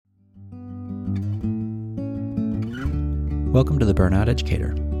Welcome to The Burnout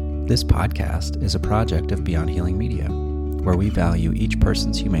Educator. This podcast is a project of Beyond Healing Media, where we value each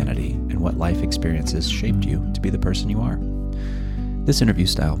person's humanity and what life experiences shaped you to be the person you are. This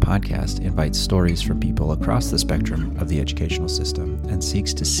interview-style podcast invites stories from people across the spectrum of the educational system and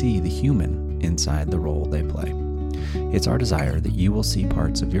seeks to see the human inside the role they play. It's our desire that you will see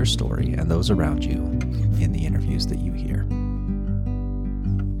parts of your story and those around you in the interviews that you hear.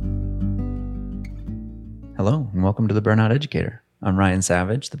 Hello, and welcome to The Burnout Educator. I'm Ryan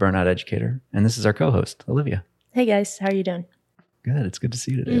Savage, The Burnout Educator, and this is our co-host, Olivia. Hey guys, how are you doing? Good. It's good to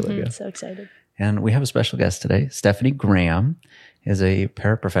see you today, Olivia. So excited. And we have a special guest today. Stephanie Graham is a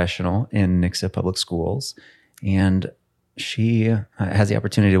paraprofessional in Nixa Public Schools, and she has the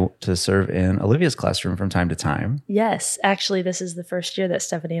opportunity to serve in Olivia's classroom from time to time. Yes, actually, this is the first year that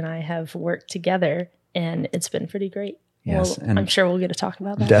Stephanie and I have worked together, and it's been pretty great. Yes, well, and I'm sure we'll get to talk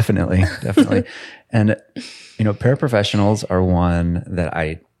about that. Definitely. And, you know, paraprofessionals are one that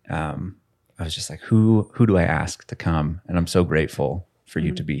I was just like, who do I ask to come? And I'm so grateful for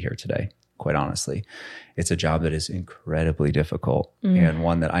you to be here today, quite honestly. It's a job that is incredibly difficult and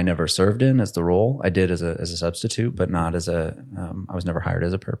one that I never served in as the role. I did as a substitute, but not as I was never hired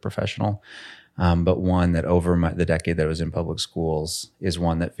as a paraprofessional. But one that over the decade that I was in public schools is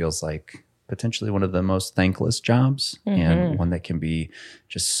one that feels like potentially one of the most thankless jobs and one that can be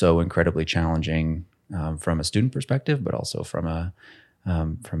just so incredibly challenging from a student perspective, but also from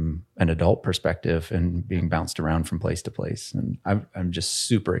an adult perspective and being bounced around from place to place. And I'm just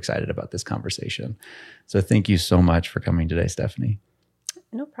super excited about this conversation. So thank you so much for coming today, Stephanie.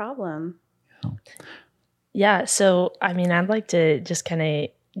 No problem. Yeah. So, I mean, I'd like to just kind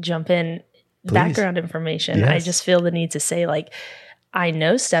of jump in. Please. Background information. Yes. I just feel the need to say, like, I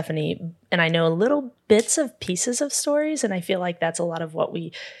know Stephanie and I know little bits of pieces of stories. And I feel like that's a lot of what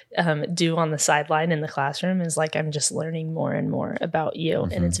we do on the sideline in the classroom is like, I'm just learning more and more about you.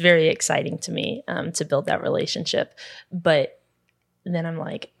 And it's very exciting to me to build that relationship. But then I'm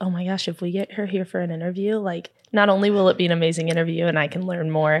like, oh my gosh, if we get her here for an interview, like not only will it be an amazing interview and I can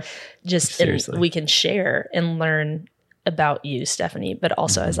learn more, just and we can share and learn about you, Stephanie, but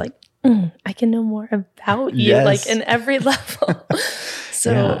also I was like, I can know more about you, like in every level.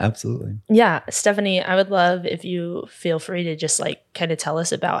 So yeah, absolutely. Yeah, Stephanie, I would love if you feel free to just like kind of tell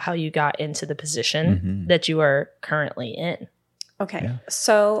us about how you got into the position that you are currently in. Okay. Yeah.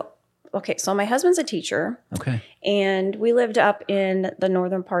 So my husband's a teacher. Okay. And we lived up in the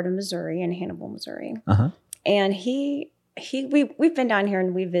northern part of Missouri, in Hannibal, Missouri. And we've been down here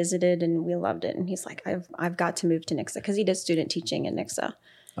and we visited and we loved it. And he's like, I've got to move to Nixa because he did student teaching in Nixa.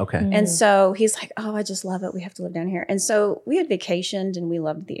 Okay. And so he's like, oh, I just love it. We have to live down here. And so we had vacationed and we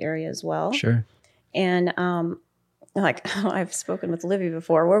loved the area as well. Sure. And I've spoken with Olivia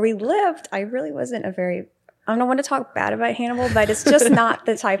before, where we lived, I really wasn't I don't want to talk bad about Hannibal, but it's just not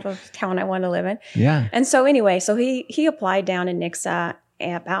the type of town I want to live in. Yeah. And so anyway, so he applied down in Nixa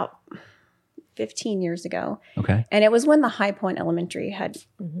about 15 years ago. Okay. And it was when the High Point Elementary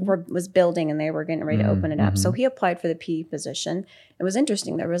was building and they were getting ready to open it up. So he applied for the PE position. It was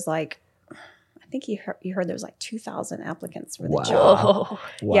interesting. There was I think you heard there was 2,000 applicants for the job.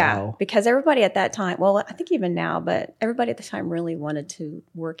 Wow. Yeah, because everybody at that time, well, I think even now, but everybody at the time really wanted to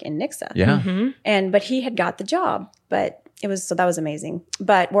work in Nixa. Yeah. But he had got the job, but that was amazing.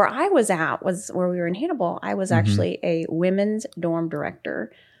 But where I was at was where we were in Hannibal. I was actually a women's dorm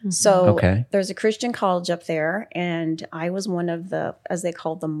director. So there's a Christian college up there, and I was one of the, as they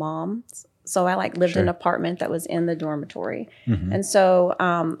called the moms. So I lived in an apartment that was in the dormitory. And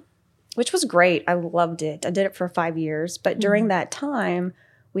so, which was great. I loved it. I did it for 5 years. But during that time,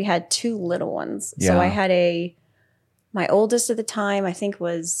 we had 2 little ones. Yeah. So I had my oldest at the time, I think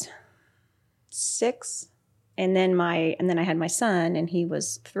was 6. And then I had my son, and he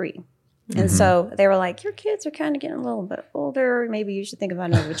was 3. And so they were like, your kids are kind of getting a little bit older. Maybe you should think about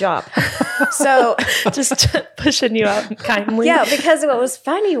another job. So just pushing you out kindly. Yeah, because what was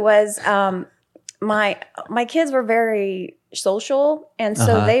funny was my kids were very social. And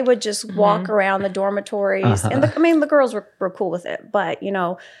so they would just walk around the dormitories. And the girls were cool with it. But,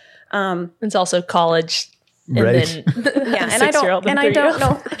 it's also college. And right. then and I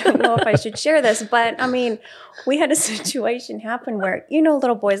don't know if I should share this, but I mean, we had a situation happen where,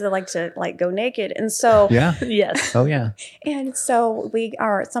 little boys that like to go naked. And so, yes. Oh yeah. And so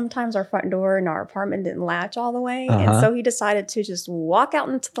sometimes our front door in our apartment didn't latch all the way. And so he decided to just walk out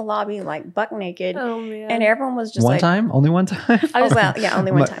into the lobby buck naked. Oh man. And everyone was just only one time? Only one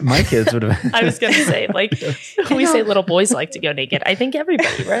time. My kids would have. I was going to say, we say little boys like to go naked. I think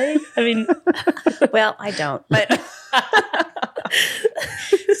everybody, right? I mean. Well, I don't, but.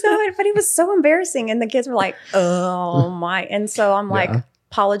 So but it was so embarrassing. And the kids were like, oh my. And so I'm like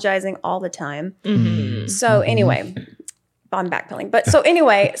apologizing all the time. Mm-hmm. So anyway, I'm backpedaling. But so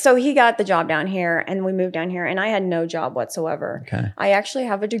anyway, so he got the job down here and we moved down here and I had no job whatsoever. Okay. I actually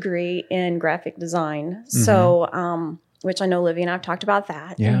have a degree in graphic design. So, which I know Livy and I've talked about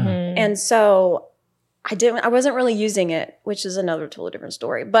that. Yeah. Mm-hmm. And so I wasn't really using it, which is another totally different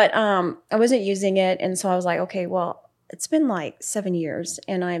story, but I wasn't using it. And so I was like, okay, well, it's been like 7 years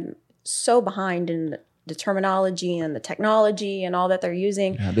and I'm so behind in the terminology and the technology and all that they're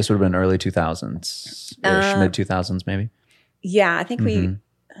using. Yeah, this would have been early 2000s, mid 2000s maybe. Yeah, I think I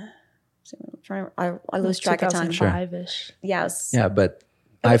lose track of time. 2005-ish. Yes. Yeah, but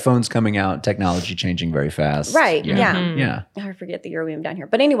iPhones coming out, technology changing very fast. Right. Yeah. Mm-hmm. Yeah. I forget the year we moved down here.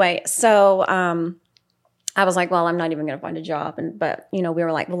 But anyway, so I was like, well, I'm not even going to find a job. But, we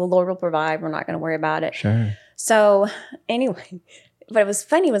were like, well, the Lord will provide. We're not going to worry about it. Sure. So anyway, what was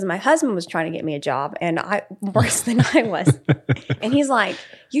funny was my husband was trying to get me a job and I worse than I was. And he's like,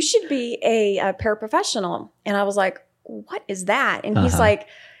 you should be a paraprofessional. And I was like, what is that? And he's like,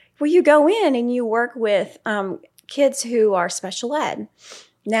 well, you go in and you work with kids who are special ed.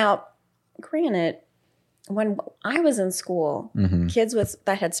 Now, granted, when I was in school, kids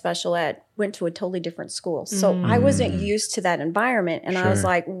that had special ed went to a totally different school. So I wasn't used to that environment. And I was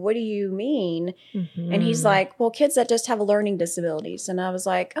like, what do you mean? Mm-hmm. And he's like, well, kids that just have learning disabilities. And I was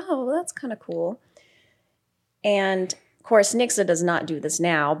like, oh, well, that's kind of cool. And of course, Nixa does not do this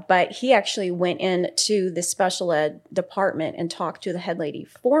now, but he actually went into the special ed department and talked to the head lady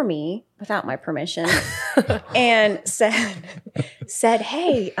for me without my permission and said,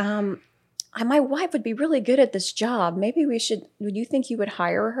 hey, my wife would be really good at this job. Maybe would you think you would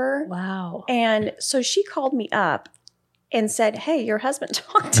hire her? Wow. And so she called me up and said, hey, your husband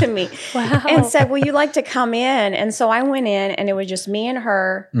talked to me. Wow. And said, will you like to come in? And so I went in and it was just me and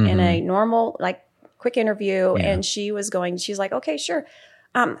her in a normal, quick interview. Yeah. And she's like, okay, sure.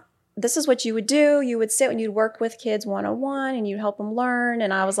 This is what you would do. You would sit and you'd work with kids one-on-one and you'd help them learn.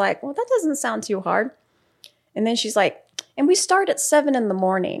 And I was like, well, that doesn't sound too hard. And then she's like, and we start at 7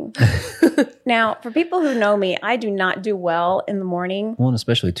 a.m. Now, for people who know me, I do not do well in the morning. Well, and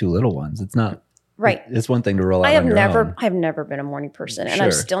especially two little ones. It's not right. It's one thing to roll out on your own. I have never been a morning person, and Sure.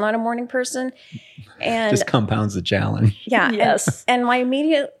 I'm still not a morning person. And Just compounds the challenge. yeah, Yes. And my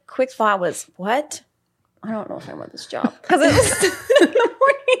immediate quick thought was, what? I don't know if I want this job because it was 7 in the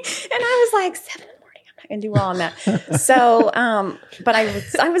morning, and I was like, 7 in the morning. I'm not going to do well on that. So, but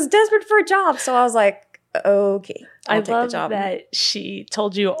I was desperate for a job, so I was like, okay, I'll take love the job. that she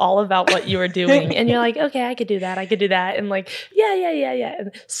told you all about what you were doing, and you're like, okay, I could do that, and like, yeah.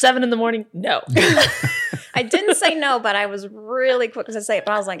 And 7 a.m, no. I didn't say no, but I was really quick to say it.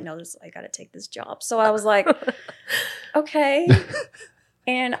 But I was like, no, I got to take this job. So I was like, okay.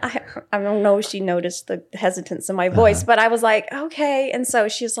 And I don't know if she noticed the hesitance in my voice, but I was like, okay. And so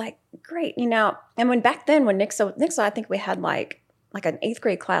she's like, great, And back then when Nixa, I think we had like an 8th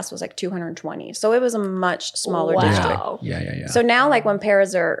grade class was like 220. So it was a much smaller district. Yeah. So now like when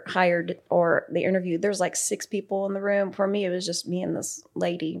paras are hired or they interview, there's like 6 people in the room. For me, it was just me and this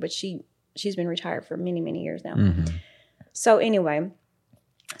lady, but she's been retired for many, many years now. So anyway,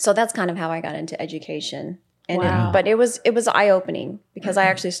 so that's kind of how I got into education. And but it was eye-opening because I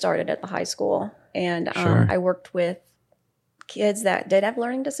actually started at the high school and I worked with kids that did have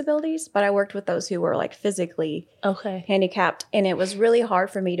learning disabilities, but I worked with those who were like physically handicapped. And it was really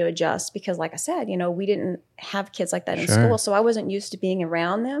hard for me to adjust because like I said, we didn't have kids like that in school. So I wasn't used to being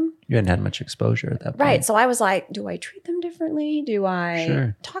around them. You hadn't had much exposure at that point. Right. So I was like, do I treat them differently? Do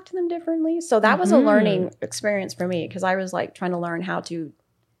I talk to them differently? So that was a learning experience for me because I was like trying to learn how to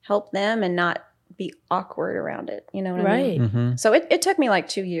help them and not be awkward around it. You know what I mean? Mm-hmm. So it took me like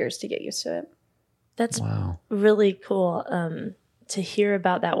 2 years to get used to it. That's really cool to hear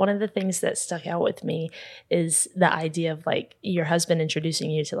about that. One of the things that stuck out with me is the idea of like your husband introducing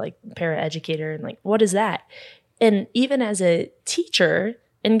you to like paraeducator and like, what is that? And even as a teacher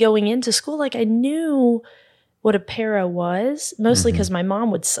and going into school, like I knew what a para was, mostly because my mom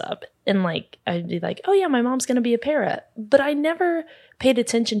would sub and like I'd be like, oh yeah, my mom's going to be a para. But I never paid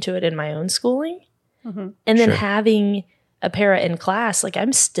attention to it in my own schooling. And then having a para in class, like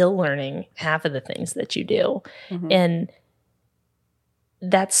I'm still learning half of the things that you do. And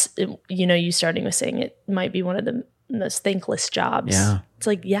that's, you starting with saying it might be one of the most thankless jobs. Yeah. It's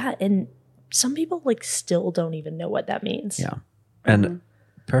like, and some people like still don't even know what that means. Yeah. And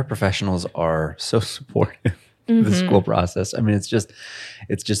paraprofessionals are so supportive of the school process. I mean, it's just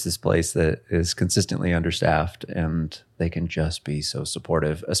this place that is consistently understaffed and they can just be so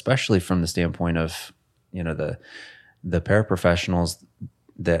supportive, especially from the standpoint of, the paraprofessionals,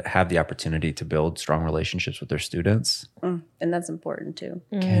 that have the opportunity to build strong relationships with their students and that's important too.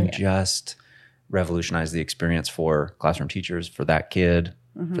 can just revolutionize the experience for classroom teachers, for that kid,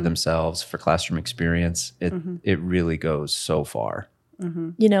 for themselves, for classroom experience. It really goes so far.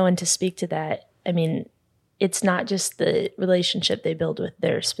 You know, and to speak to that, I mean, it's not just the relationship they build with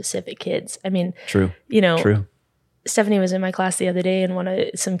their specific kids. I mean, True. You know, True. Stephanie was in my class the other day,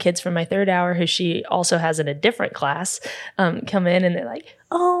 and some kids from my third hour, who she also has in a different class, come in and they're like,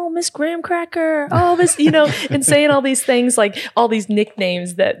 "Oh, Miss Graham Cracker, oh, Miss," you know, and saying all these things, like all these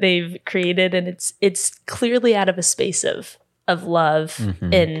nicknames that they've created, and it's clearly out of a space of love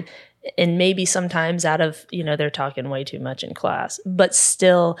and maybe sometimes out of, you know, they're talking way too much in class, but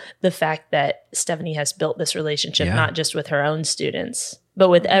still the fact that Stephanie has built this relationship, not just with her own students, but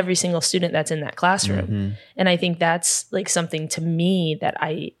with every single student that's in that classroom. And I think that's like something to me that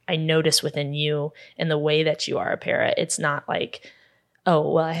I notice within you and the way that you are a para. It's not like,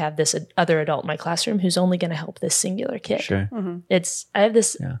 oh, well, I have this other adult in my classroom who's only going to help this singular kid. Sure. I have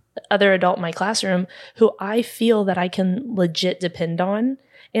this other adult in my classroom who I feel that I can legit depend on,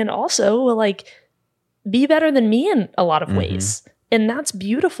 and also will like be better than me in a lot of ways. And that's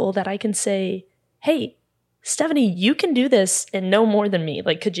beautiful that I can say, hey, Stephanie, you can do this and know more than me.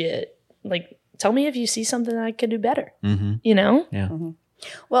 Like, could you like tell me if you see something that I could do better? You know? Yeah.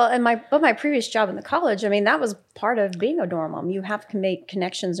 Well, and my previous job in the college, I mean, that was part of being a dorm mom. You have to make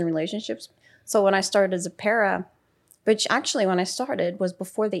connections and relationships. So when I started as a para, which actually when I started was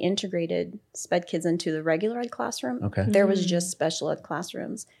before they integrated SPED kids into the regular ed classroom. Okay. There was just special ed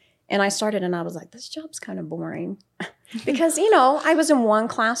classrooms. And I started and I was like, this job's kind of boring. Because, you know, I was in one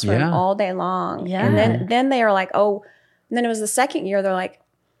classroom all day long. Yeah. And then they are like, oh, and then it was the second year, they're like,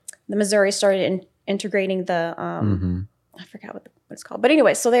 the Missouri started integrating the, I forgot what it's called. But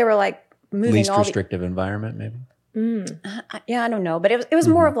anyway, so they were like moving least all restrictive environment, maybe. I don't know. But it was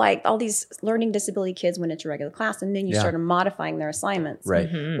more of like all these learning disability kids went into regular class, and then you started modifying their assignments. Right.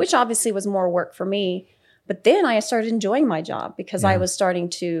 Which obviously was more work for me. But then I started enjoying my job because I was starting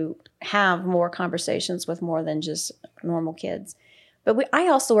to have more conversations with more than just normal kids. But I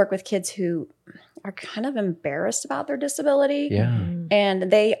also work with kids who are kind of embarrassed about their disability. Yeah.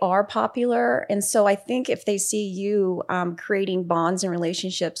 And they are popular. And so I think if they see you creating bonds and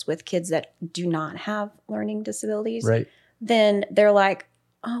relationships with kids that do not have learning disabilities, then they're like,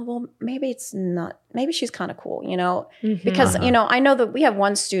 oh, well, maybe she's kind of cool, you know? Because, you know, I know that we have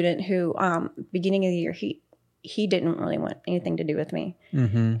one student who, beginning of the year, he didn't really want anything to do with me.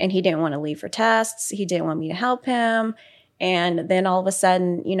 And he didn't want to leave for tests. He didn't want me to help him. And then all of a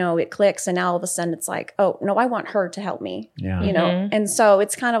sudden, you know, it clicks. And now all of a sudden it's like, oh, no, I want her to help me, you know? And so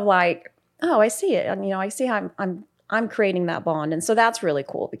it's kind of like, oh, I see it. And, you know, I see how I'm creating that bond. And so that's really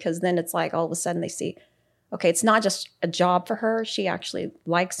cool because then it's like all of a sudden they see, okay, it's not just a job for her. She actually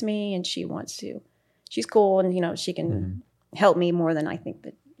likes me and she's cool. And, you know, she can help me more than I think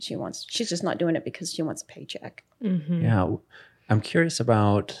that she wants. She's just not doing it because she wants a paycheck. Yeah. I'm curious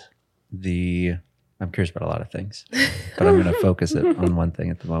about a lot of things, but I'm going to focus it on one thing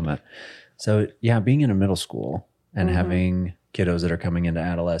at the moment. So yeah, being in a middle school and having kiddos that are coming into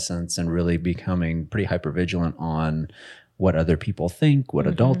adolescence and really becoming pretty hypervigilant on what other people think, what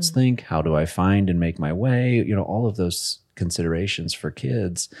adults think, how do I find and make my way, you know, all of those considerations for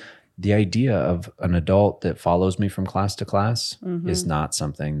kids. The idea of an adult that follows me from class to class is not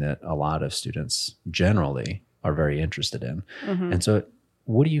something that a lot of students generally are very interested in. And so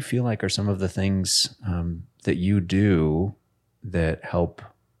what do you feel like are some of the things that you do that help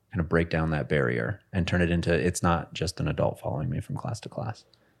kind of break down that barrier and turn it into, it's not just an adult following me from class to class?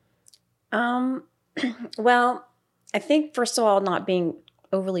 Well, I think first of all, not being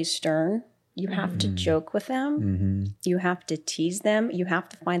overly stern. You have to joke with them. You have to tease them. You have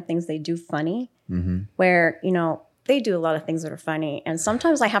to find things they do funny where, you know, they do a lot of things that are funny. And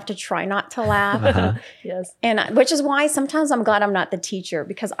sometimes I have to try not to laugh. Yes. And which is why sometimes I'm glad I'm not the teacher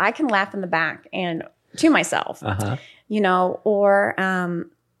because I can laugh in the back and to myself, you know, or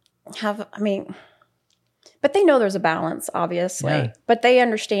but they know there's a balance, obviously. Yeah. But they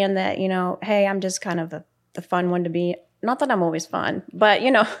understand that, you know, hey, I'm just kind of the fun one to be. Not that I'm always fun, but,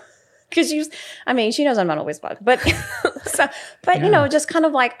 you know, because she knows I'm not always fun. But, you know, just kind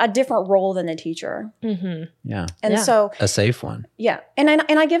of like a different role than the teacher. Yeah. And so. A safe one. Yeah. And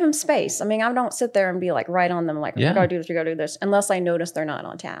I give them space. I mean, I don't sit there and be like right on them, like, we got to do this, unless I notice they're not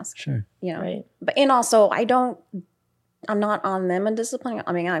on task. Sure. You know? Right. But, and also, I'm not on them in disciplining.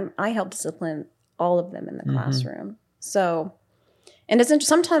 I mean, I help discipline all of them in the classroom. So, and it's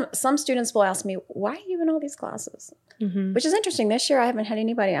interesting. Sometimes some students will ask me, why are you in all these classes? Which is interesting. This year, I haven't had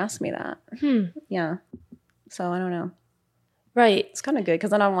anybody ask me that. Yeah. So I don't know. Right. It's kind of good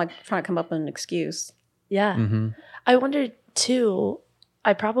because then I'm like trying to come up with an excuse. Yeah. Mm-hmm. I wonder too,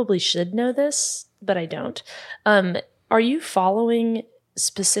 I probably should know this, but I don't. Are you following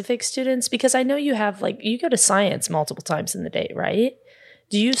specific students? Because I know you have you go to science multiple times in the day, right?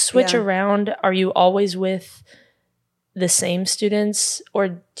 Do you switch around? Are you always with the same students,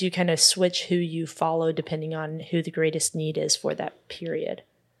 or do you kind of switch who you follow depending on who the greatest need is for that period?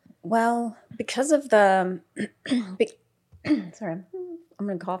 Well, because of the sorry, I'm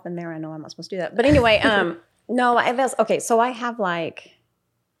gonna cough in there. I know I'm not supposed to do that, but anyway, no, okay. So I have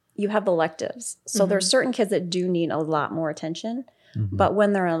you have electives. So there's certain kids that do need a lot more attention. Mm-hmm. But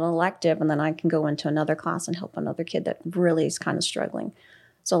when they're an elective, and then I can go into another class and help another kid that really is kind of struggling.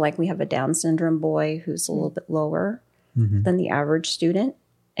 So we have a Down syndrome boy who's a little bit lower than the average student.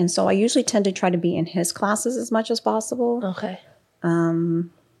 And so I usually tend to try to be in his classes as much as possible. Okay.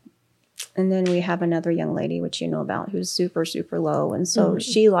 And then we have another young lady, which you know about, who's super, super low. And so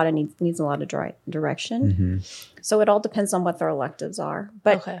she needs a lot of direction. Mm-hmm. So it all depends on what their electives are.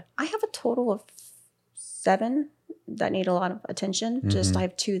 But Okay. I have a total of 7 that need a lot of attention. Just I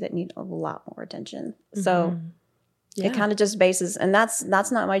have 2 that need a lot more attention. So it kind of just bases, and that's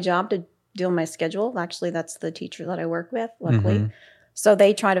not my job to deal with my schedule. Actually, that's the teacher that I work with, luckily. So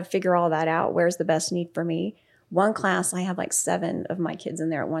they try to figure all that out. Where's the best need for me? One class, I have 7 of my kids in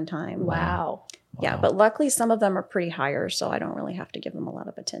there at one time. Wow. Yeah, but luckily some of them are pretty higher, so I don't really have to give them a lot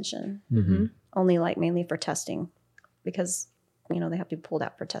of attention. Mm-hmm. Only mainly for testing, because they have to be pulled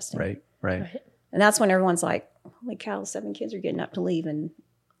out for testing. Right. And that's when everyone's like, holy cow, 7 kids are getting up to leave. And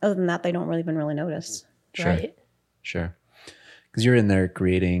other than that, they don't even really notice. Sure. Right. Sure. Because you're in there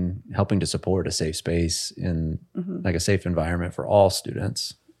helping to support a safe space in a safe environment for all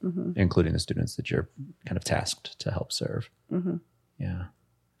students, including the students that you're kind of tasked to help serve. Yeah.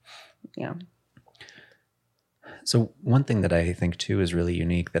 Yeah. So one thing that I think too is really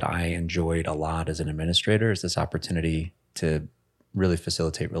unique that I enjoyed a lot as an administrator is this opportunity to really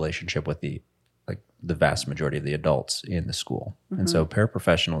facilitate relationship with the vast majority of the adults in the school. And so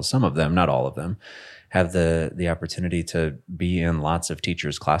paraprofessionals, some of them, not all of them, have the opportunity to be in lots of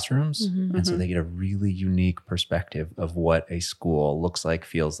teachers' classrooms. And so they get a really unique perspective of what a school looks like,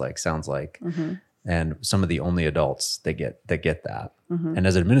 feels like, sounds like. And some of the only adults that get that. And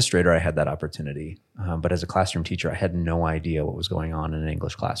as an administrator, I had that opportunity. But as a classroom teacher, I had no idea what was going on in an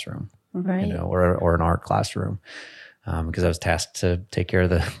English classroom, Right. or an art classroom, because I was tasked to take care of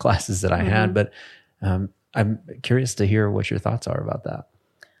the classes that I had. But I'm curious to hear what your thoughts are about that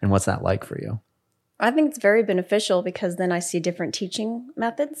and what's that like for you. I think it's very beneficial because then I see different teaching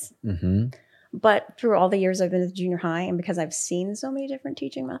methods. But through all the years I've been at junior high, and because I've seen so many different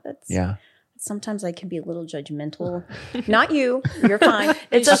teaching methods, sometimes I can be a little judgmental. Not you. You're fine.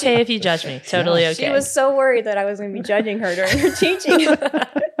 It's okay if you judge me. Totally okay. She was so worried that I was going to be judging her during her teaching.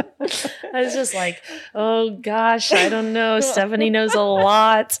 I was just like, oh gosh, I don't know. Stephanie knows a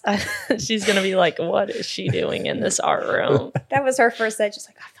lot. She's going to be like, what is she doing in this art room? That was her first set. She's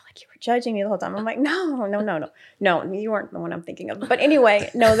like, I feel like you were judging me the whole time. I'm like, no, you weren't the one I'm thinking of. But anyway,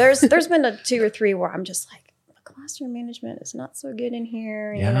 no, there's been 2 or 3 where I'm just like, the classroom management is not so good in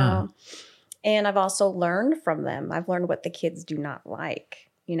here, you know. And I've also learned from them. I've learned what the kids do not like,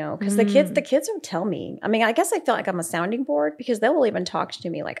 because the kids don't tell me. I mean, I guess I feel like I'm a sounding board because they will even talk to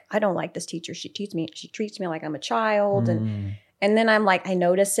me like, I don't like this teacher. She treats me like I'm a child. And then I'm like, I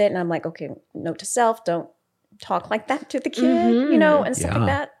notice it and I'm like, okay, note to self, don't talk like that to the kid, and stuff like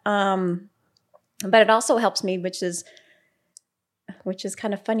that. But it also helps me, which is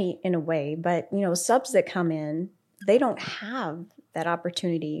kind of funny in a way, but subs that come in, they don't have that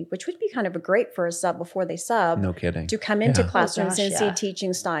opportunity, which would be kind of great for a sub before they sub. No kidding. To come into classrooms and see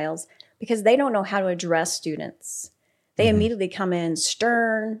teaching styles because they don't know how to address students. They immediately come in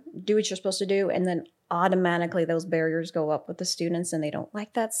stern, do what you're supposed to do, and then automatically those barriers go up with the students and they don't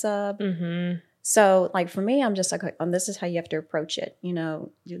like that sub. So for me, I'm just like, this is how you have to approach it.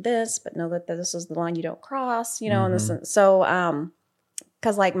 Do this, but know that this is the line you don't cross, and this. So,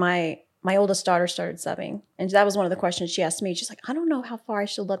 because my oldest daughter started subbing, and that was one of the questions she asked me. She's like, I don't know how far I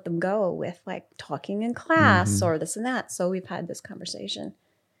should let them go with talking in class or this and that. So we've had this conversation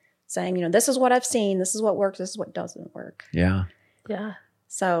saying, this is what I've seen. This is what works. This is what doesn't work. Yeah.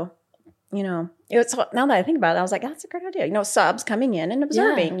 So, it's now that I think about it, I was like, that's a great idea. Subs coming in and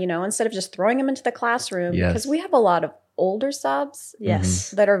observing, instead of just throwing them into the classroom because we have a lot of older subs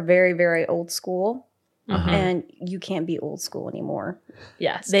that are very, very old school. And you can't be old school anymore.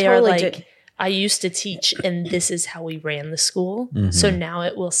 Yeah, they totally are like, I used to teach and this is how we ran the school. So now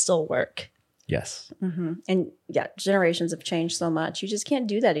it will still work. Yes. And generations have changed so much. You just can't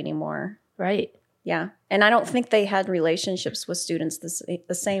do that anymore. Right. Yeah. And I don't think they had relationships with students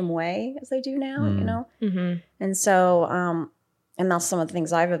the same way as they do now, you know? Mm-hmm. And so, and that's some of the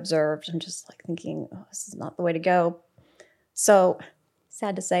things I've observed. I'm just like thinking, oh, this is not the way to go. So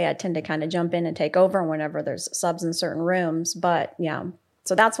sad to say, I tend to kind of jump in and take over whenever there's subs in certain rooms. But yeah,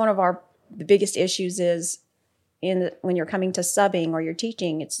 so that's one of the biggest issues is when you're coming to subbing or you're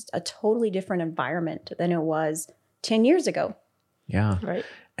teaching, it's a totally different environment than it was 10 years ago. Yeah. Right.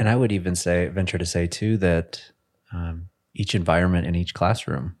 And I would even venture to say too, that each environment in each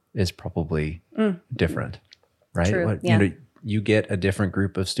classroom is probably different, right? True. Yeah. You know, you get a different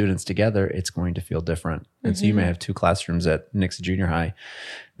group of students together, it's going to feel different. And so you may have 2 classrooms at Nixa Junior High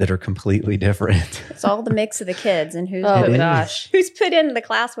that are completely different. It's all the mix of the kids and who's who's put in the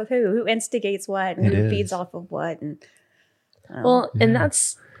class with who instigates what, and who feeds off of what. And and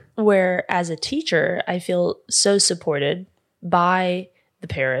that's where, as a teacher, I feel so supported by the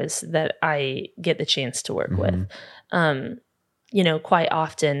paras that I get the chance to work with. You know, quite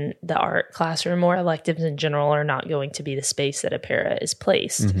often the art classroom or electives in general are not going to be the space that a para is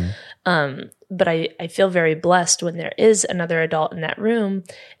placed. But I feel very blessed when there is another adult in that room,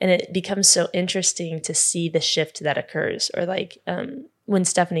 and it becomes so interesting to see the shift that occurs, or like when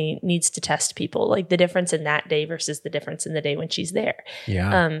Stephanie needs to test people, like the difference in that day versus the difference in the day when she's there.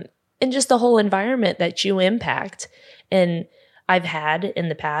 Yeah. And just the whole environment that you impact. And I've had in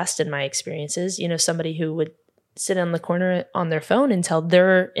the past, in my experiences, you know, somebody who would sit on the corner on their phone and tell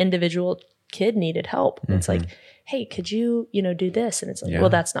their individual kid needed help. And it's like, hey, could you, you know, do this? And it's like, well,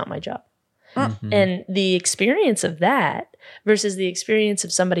 that's not my job. And the experience of that versus the experience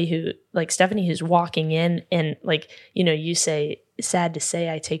of somebody who, like Stephanie, who's walking in and like, you know, you say, sad to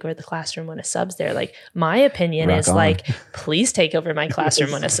say, I take over the classroom when a sub's there. Like my opinion is like, please take over my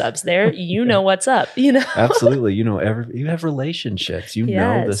classroom when a sub's there. You know what's up, you know? Absolutely. You know, you have relationships, you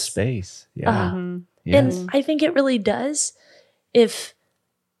know the space. Yeah. And I think it really does. If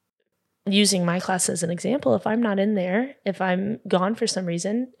using my class as an example, if I'm not in there, if I'm gone for some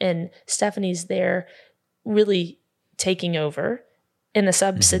reason and Stephanie's there really taking over and the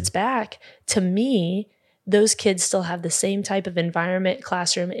sub sits back, to me, those kids still have the same type of environment,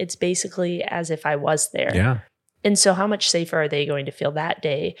 classroom. It's basically as if I was there. Yeah. And so how much safer are they going to feel that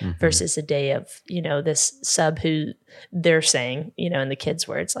day versus a day of, you know, this sub who they're saying, you know, in the kids'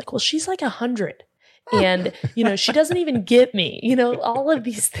 words, like, well, she's like 100. And, you know, she doesn't even get me, you know, all of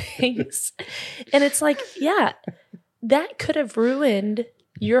these things. And it's like, yeah, that could have ruined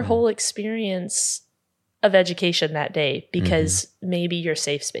your whole experience of education that day because maybe your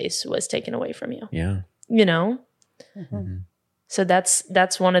safe space was taken away from you. Yeah. You know? So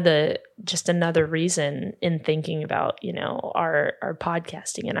that's one of just another reason in thinking about, you know, our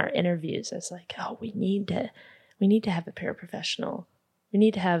podcasting and our interviews. It's like, oh, we need to have a paraprofessional. We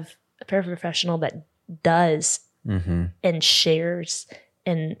need to have a paraprofessional that does and shares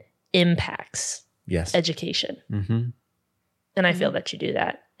and impacts education. And I feel that you do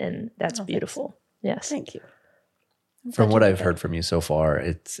that, and that's beautiful. Yes. Thank you. From what I've heard from you so far,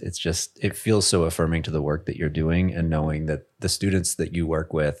 it feels so affirming to the work that you're doing, and knowing that the students that you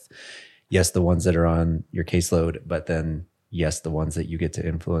work with, yes, the ones that are on your caseload, but then yes, the ones that you get to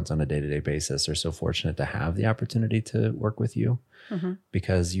influence on a day-to-day basis are so fortunate to have the opportunity to work with you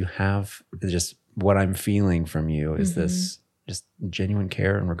because you have just what I'm feeling from you is this just genuine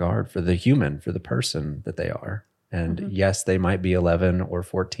care and regard for the human, for the person that they are. And yes, they might be 11 or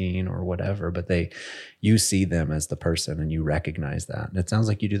 14 or whatever, but you see them as the person and you recognize that. And it sounds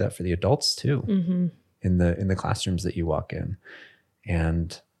like you do that for the adults too, in the classrooms that you walk in.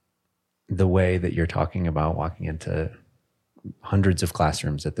 And the way that you're talking about walking into hundreds of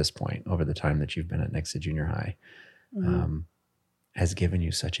classrooms at this point over the time that you've been at Nixa Junior High has given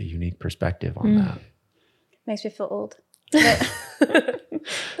you such a unique perspective on that. Makes me feel old.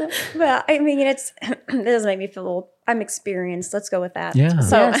 Well, I mean, it doesn't make me feel old. I'm experienced. Let's go with that. Yeah.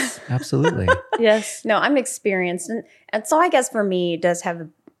 So, yes. Absolutely. Yes. No, I'm experienced. And so I guess for me, it does have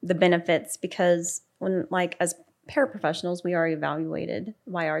the benefits because when, like, as paraprofessionals, we are evaluated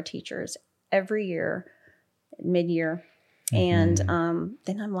by our teachers every year, mid-year. And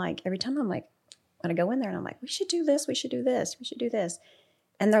then I'm like, every time I'm like, when I go in there and I'm like, we should do this, we should do this, we should do this.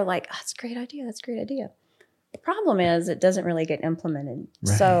 And they're like, oh, that's a great idea. That's a great idea. The problem is it doesn't really get implemented.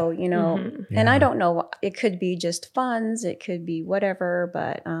 Right. So, you know, and I don't know, it could be just funds, it could be whatever,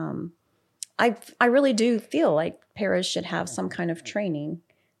 but I really do feel like paras should have some kind of training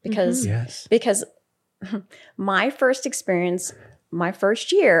because my first experience, my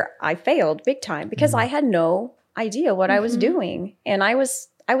first year, I failed big time because I had no idea what I was doing. And I was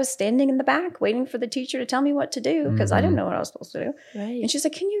I was standing in the back waiting for the teacher to tell me what to do because I didn't know what I was supposed to do. Right. And she's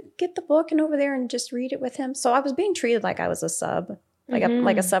like, can you get the book and over there and just read it with him? So I was being treated like I was a sub, like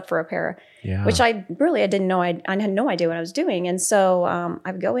a sub for a para, which I didn't know. I had no idea what I was doing. And so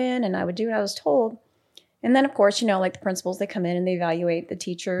I would go in and I would do what I was told. And then, of course, like the principals, they come in and they evaluate the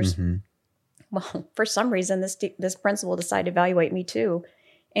teachers. Well, for some reason, this principal decided to evaluate me too.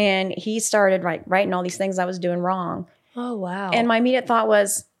 And he started writing all these things I was doing wrong. Oh, wow. And my immediate thought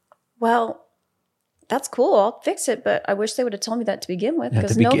was, well, that's cool. I'll fix it. But I wish they would have told me that to begin with.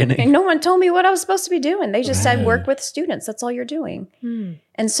 Because no one told me what I was supposed to be doing. They just said, work with students. That's all you're doing.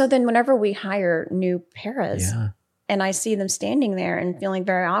 And so then whenever we hire new paras, and I see them standing there and feeling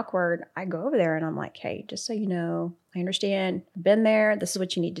very awkward, I go over there and I'm like, hey, just so you know, I understand. I've been there. This is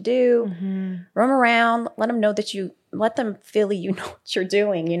what you need to do. Roam around. Let them feel you know what you're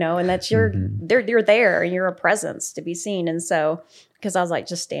doing, and that you're there and you're a presence to be seen. And so, because I was like,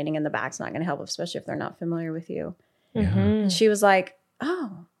 just standing in the back's not going to help, especially if they're not familiar with you. And she was like,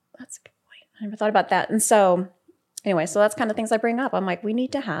 oh, that's a good point. I never thought about that. And so anyway, so that's kind of things I bring up. I'm like, we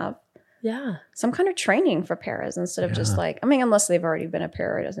need to have some kind of training for paras instead of just unless they've already been a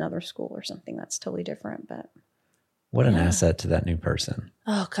para at another school or something, that's totally different. But what an asset to that new person.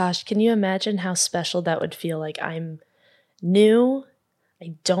 Oh gosh, can you imagine how special that would feel? Like, I'm new.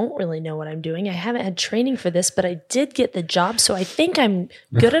 I don't really know what I'm doing. I haven't had training for this, but I did get the job, so I think I'm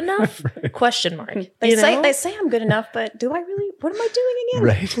good enough? Question mark. They say I'm good enough, but do I really? What am I doing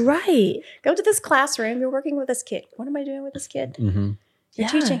again? Right. Go to this classroom. You're working with this kid. What am I doing with this kid? You're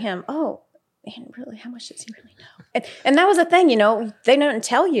teaching him. Oh, man, really? How much does he really know? And that was the thing, they didn't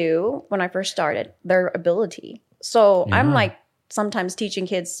tell you when I first started their ability. So I'm like sometimes teaching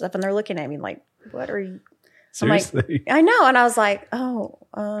kids stuff and they're looking at me like, what are you? Seriously? I'm like, I know. And I was like,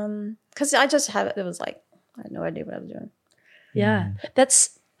 because I just have it was like, I had no idea what I was doing. Yeah.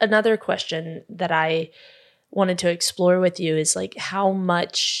 That's another question that I wanted to explore with you is like how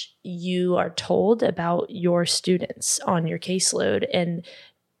much you are told about your students on your caseload. And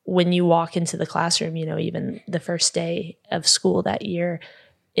when you walk into the classroom, even the first day of school that year,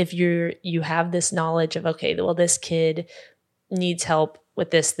 if you have this knowledge of, okay, well, this kid needs help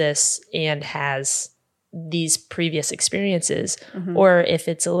with this, and has these previous experiences, or if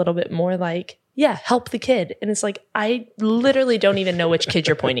it's a little bit more like, help the kid. And it's like, I literally don't even know which kid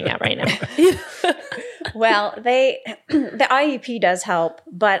you're pointing at right now. Well, the IEP does help,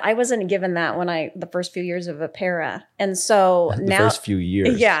 but I wasn't given that the first few years of a para. And so now. The first few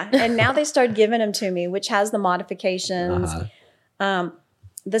years. Yeah. And now they started giving them to me, which has the modifications.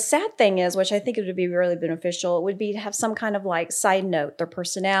 The sad thing is, which I think it would be really beneficial, would be to have some kind of like side note, their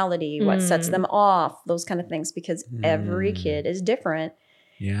personality, what sets them off, those kind of things, because every kid is different.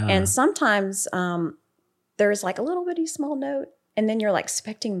 Yeah. And sometimes there's like a little bitty small note, and then you're like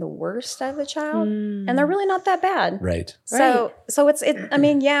expecting the worst out of the child, and they're really not that bad. Right. So I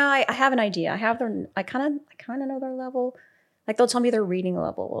mean, I have an idea. I kind of know their level. Like they'll tell me their reading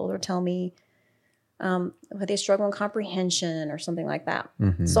level, or they'll tell me whether they struggle in comprehension or something like that.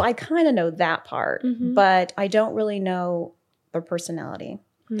 So I kind of know that part, but I don't really know their personality.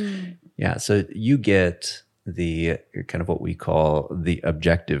 Yeah. So you get the kind of what we call the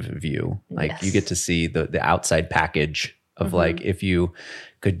objective view. Like you get to see the outside package of like, if you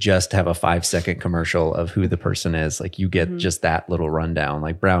could just have a 5-second commercial of who the person is, like you get just that little rundown,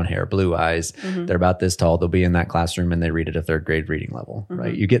 like brown hair, blue eyes, they're about this tall, they'll be in that classroom and they read at a 3rd grade reading level,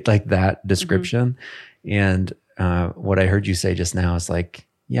 right? You get like that description. And what I heard you say just now is like,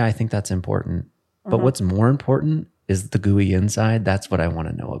 yeah, I think that's important. But what's more important is the gooey inside. That's what I want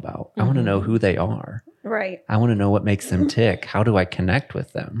to know about. I want to know who they are. Right. I want to know what makes them tick. How do I connect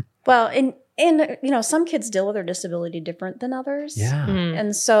with them? Well, and some kids deal with their disability different than others. Yeah.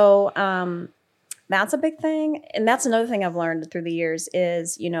 And so that's a big thing. And that's another thing I've learned through the years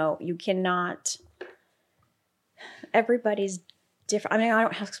is, you cannot, everybody's different. I mean, I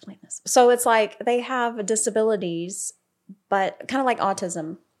don't have to explain this. So it's like they have disabilities, but kind of like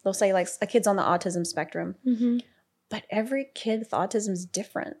autism. They'll say like a kid's on the autism spectrum. But every kid with autism is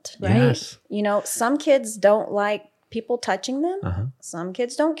different, right? Yes. Some kids don't like people touching them. Some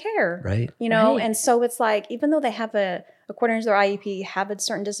kids don't care, right? And so it's like, even though they have according to their IEP, have a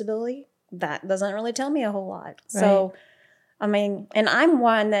certain disability, that doesn't really tell me a whole lot. Right. So, I mean, and I'm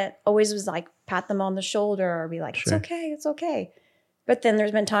one that always was like, pat them on the shoulder or be like, it's okay. But then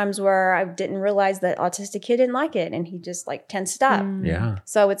there's been times where I didn't realize that autistic kid didn't like it and he just like tensed up. Yeah.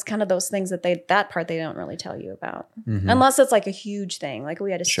 So it's kind of those things that part they don't really tell you about. Unless it's like a huge thing. Like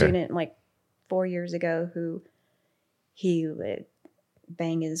we had a student like 4 years ago who he would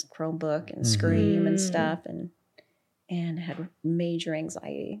bang his Chromebook and scream and stuff. and had major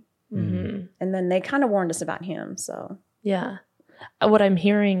anxiety. Mm-hmm. And then they kind of warned us about him. So yeah, what I'm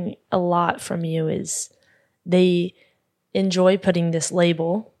hearing a lot from you is they enjoy putting this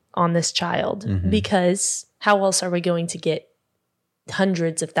label on this child because how else are we going to get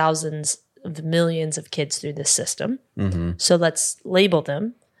hundreds of thousands of millions of kids through this system? So let's label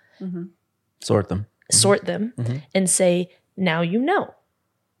them, sort them, and say, now you know.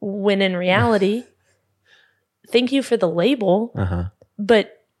 When in reality, thank you for the label,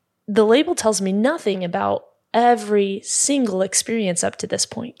 but the label tells me nothing about every single experience up to this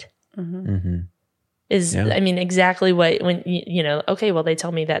point. I mean, exactly what, when, you know, okay, well, they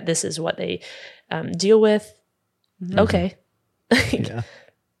tell me that this is what they deal with. Okay.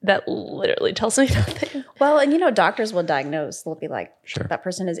 That literally tells me nothing. Well, and you know, doctors will diagnose. They'll be like, that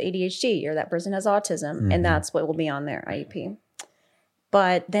person has ADHD or that person has autism. And that's what will be on their IEP.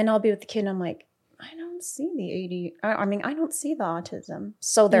 But then I'll be with the kid and I'm like, I don't see the I mean, I don't see the autism.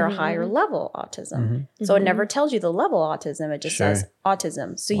 So they're a higher level autism. So it never tells you the level autism. It just says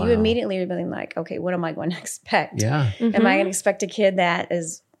autism. So you immediately are being like, okay, what am I going to expect? Yeah. Am I going to expect a kid that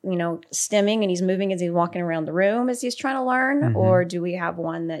is, you know, stimming and he's moving as he's walking around the room as he's trying to learn? Or do we have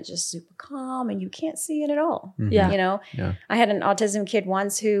one that's just super calm and you can't see it at all? Yeah. You know, I had an autism kid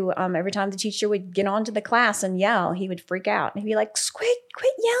once who every time the teacher would get onto the class and yell, he would freak out. And he'd be like, quit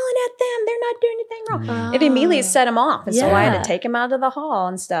yelling at them. They're not doing anything wrong. It immediately set him off. And so I had to take him out of the hall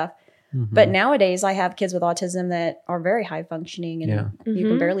and stuff. But nowadays I have kids with autism that are very high functioning and you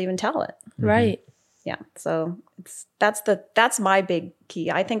can barely even tell it. Right. Yeah. So that's my big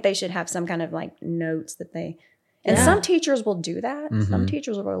key. I think they should have some kind of like notes that they, and some teachers will do that. Some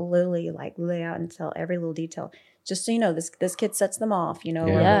teachers will literally like lay out and tell every little detail. Just so you know, this kid sets them off, you know,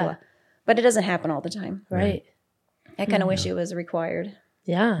 blah, blah, blah. But it doesn't happen all the time. Right. I kind of wish it was required.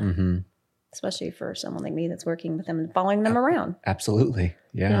 Yeah. Especially for someone like me that's working with them and following them around. Absolutely.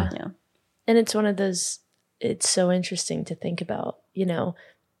 Yeah. And it's one of those, it's so interesting to think about, you know,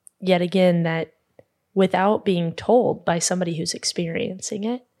 yet again, that without being told by somebody who's experiencing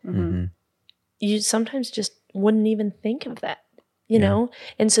it, you sometimes just wouldn't even think of that, you know?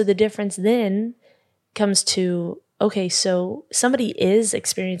 And so the difference then comes to, okay, so somebody is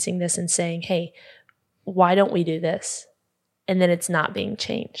experiencing this and saying, hey, why don't we do this? And then it's not being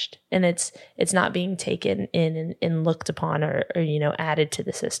changed and it's not being taken in and looked upon or, you know, added to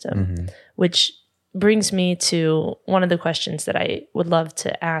the system, which brings me to one of the questions that I would love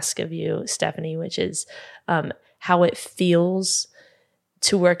to ask of you, Stephanie, which is how it feels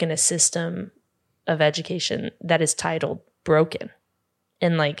to work in a system of education that is titled broken.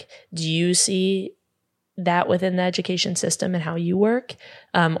 And like, do you see that within the education system and how you work,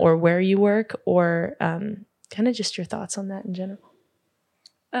 or where you work, or kind of just your thoughts on that in general?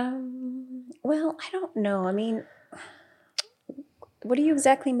 Well, I don't know. I mean, what do you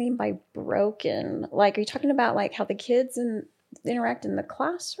exactly mean by broken? Like, are you talking about like how the kids interact in the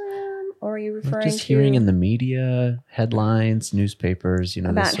classroom, or are you referring just hearing in the media, headlines, newspapers, you know,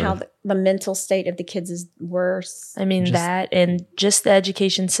 about how the mental state of the kids is worse? I mean, that and just the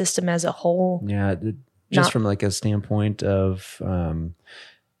education system as a whole. Yeah, just from like a standpoint of,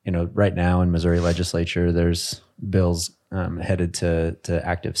 you know, right now in Missouri legislature, there's bills headed to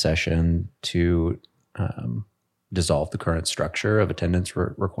active session to dissolve the current structure of attendance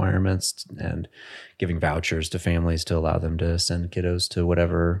requirements and giving vouchers to families to allow them to send kiddos to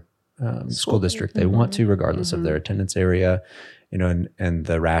whatever school district they want to, regardless of their attendance area, you know, and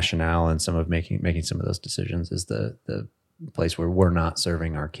the rationale and some of making some of those decisions is the place where we're not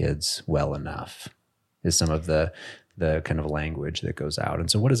serving our kids well enough is some of the kind of language that goes out.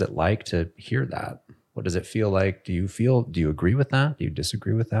 And so what is it like to hear that? What does it feel like? Do you agree with that? Do you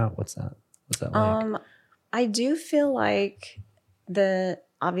disagree with that? What's that like? I do feel like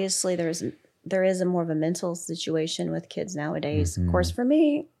obviously there is a more of a mental situation with kids nowadays. Of course, for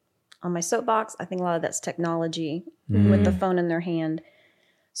me, on my soapbox, I think a lot of that's technology with the phone in their hand.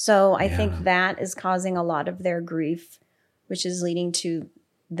 So I think that is causing a lot of their grief, which is leading to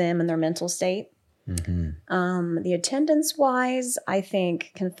them and their mental state. The attendance wise, I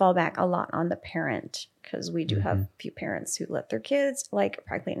think can fall back a lot on the parent, because we do have a few parents who let their kids like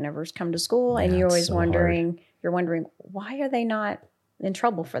practically never come to school. And you're always wondering, why are they not in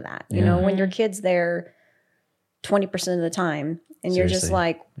trouble for that? You know, when your kid's there 20% of the time and you're just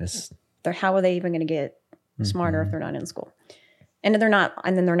like, how are they even going to get smarter if they're not in school? And then they're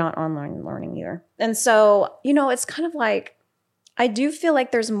not online learning either. And so, you know, it's kind of like, I do feel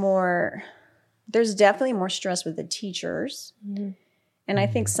like there's definitely more stress with the teachers. And I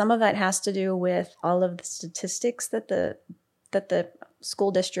think some of that has to do with all of the statistics that the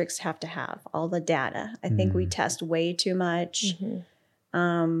school districts have to have all the data. I think we test way too much.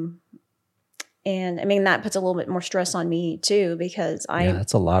 And I mean, that puts a little bit more stress on me too, because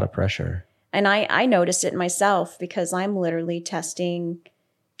that's a lot of pressure. And I noticed it myself because I'm literally testing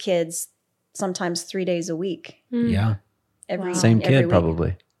kids sometimes 3 days a week. Yeah. Every Same every kid week.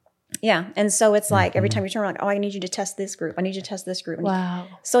 Probably. Yeah. And so it's like every time you turn around, like, oh, I need you to test this group. I need you to test this group. Wow.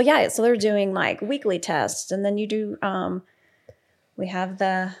 So yeah, so they're doing like weekly tests, and then you do we have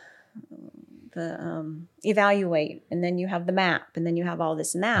the evaluate, and then you have the map, and then you have all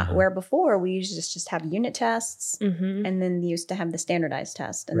this and that. Where before we used to just have unit tests, and then used to have the standardized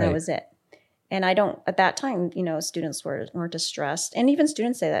test, and that was it. And I don't, at that time, you know, students weren't distressed, and even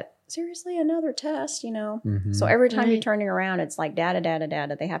students say that, seriously, another test, you know. So every time you're turning around, it's like data.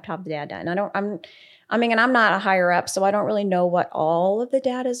 They have to have the data, and and I'm not a higher up, so I don't really know what all of the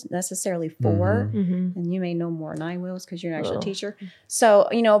data is necessarily for. And you may know more than I will because you're an actual teacher. So,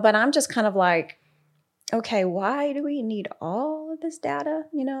 you know, but I'm just kind of like, okay, why do we need all of this data,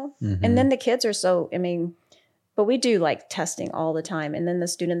 you know? And then the kids are so, I mean, but we do like testing all the time. And then the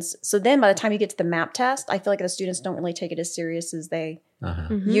students, so then by the time you get to the map test, I feel like the students don't really take it as serious as they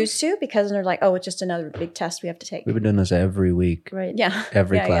used to, because they're like, oh, it's just another big test we have to take. We've been doing this every week. Right. Yeah.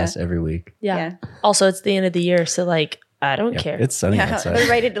 Every class, every week. Yeah. Also, it's the end of the year. So like, I don't care. It's sunny outside. They're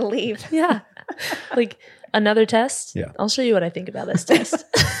ready to leave. Yeah. Like another test. Yeah. I'll show you what I think about this test.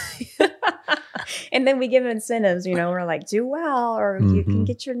 And then we give incentives, you know, we're like, do well, or you can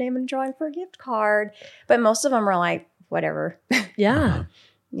get your name and drawing for a gift card. But most of them are like, whatever. Yeah.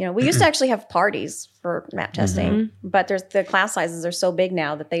 You know, we used to actually have parties for map testing, but the class sizes are so big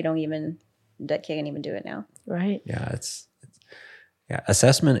now that they can't even do it now. Right. Yeah.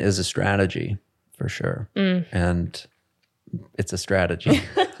 Assessment is a strategy for sure. And it's a strategy.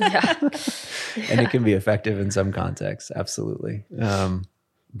 And it can be effective in some contexts. Absolutely.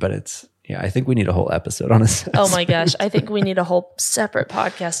 But I think we need a whole episode on assessment. Oh my gosh. I think we need a whole separate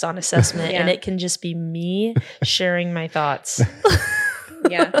podcast on assessment, and it can just be me sharing my thoughts.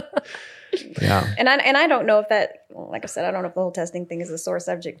 Yeah. Yeah. And I don't know if that, like I said, I don't know if the whole testing thing is a sore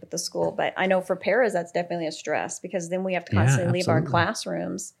subject with the school, but I know for paras, that's definitely a stress, because then we have to constantly leave our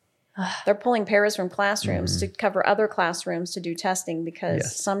classrooms. They're pulling paras from classrooms to cover other classrooms to do testing,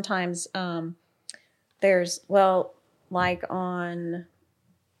 because sometimes there's, like on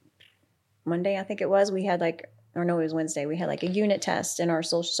Monday, I think it was, we had it was Wednesday, we had like a unit test in our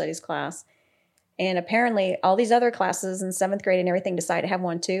social studies class. And apparently all these other classes in 7th grade and everything decided to have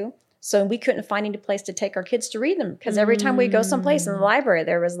one too. So we couldn't find any place to take our kids to read them, because every time we go someplace in the library,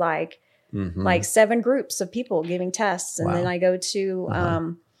 there was like 7 groups of people giving tests. And then I go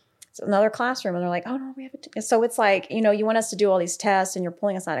to another classroom, and they're like, oh no, we have it. So it's like, you know, you want us to do all these tests and you're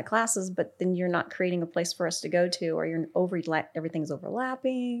pulling us out of classes, but then you're not creating a place for us to go to, or everything's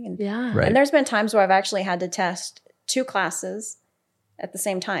overlapping. And, and there's been times where I've actually had to test 2 classes at the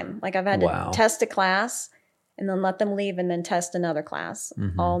same time. Like I've had to test a class and then let them leave and then test another class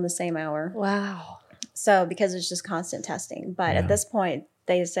all in the same hour. Wow. So because it's just constant testing. But at this point,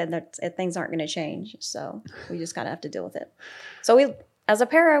 they said that things aren't going to change. So we just got to have to deal with it. So as a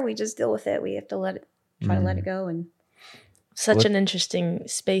para, we just deal with it. We have to try to let it go. And such an interesting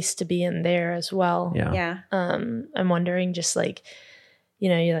space to be in there as well. Yeah. I'm wondering, just like, you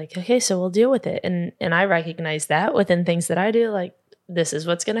know, you're like, okay, so we'll deal with it. And I recognize that within things that I do, like, this is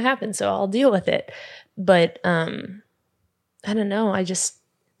what's going to happen, so I'll deal with it. But I don't know.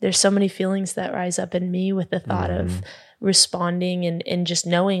 There's so many feelings that rise up in me with the thought of responding and just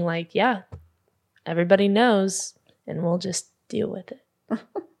knowing, like, yeah, everybody knows, and we'll just deal with it.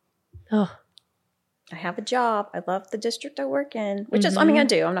 I have a job. I love the district I work in, which is, I mean, I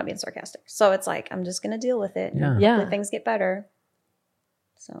do. I'm not being sarcastic. So it's like, I'm just going to deal with it. Yeah. Things get better.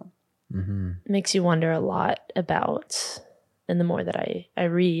 So it makes you wonder a lot about, and the more that I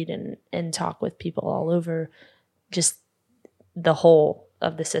read and talk with people all over, just the whole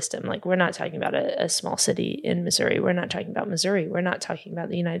of the system. Like, we're not talking about a small city in Missouri. We're not talking about Missouri. We're not talking about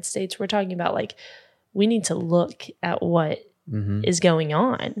the United States. We're talking about, like, we need to look at what is going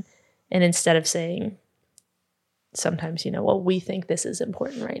on. And instead of saying sometimes, you know, well, we think this is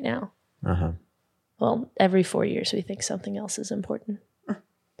important right now. Well, every 4 years we think something else is important.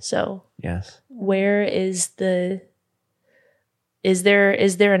 So where is there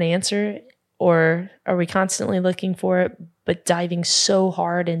an answer, or are we constantly looking for it, but diving so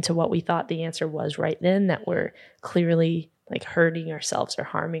hard into what we thought the answer was right then that we're clearly like hurting ourselves or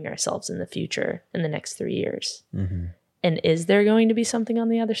harming ourselves in the future in the next 3 years? And is there going to be something on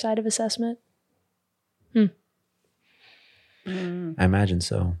the other side of assessment? I imagine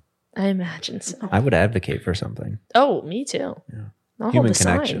so. I imagine so. I would advocate for something. Oh, me too. Yeah. Human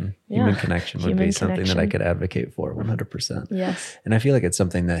connection. Human connection would be something that I could advocate for 100%. Yes. And I feel like it's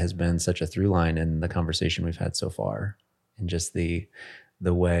something that has been such a through line in the conversation we've had so far. And just the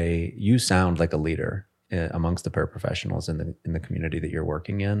way you sound like a leader amongst the paraprofessionals in the community that you're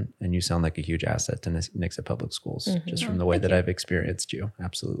working in. And you sound like a huge asset to Nixa Public Schools, just from the way that I've experienced you.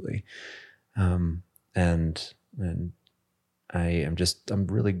 Absolutely. And I'm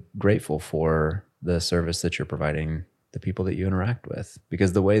really grateful for the service that you're providing the people that you interact with,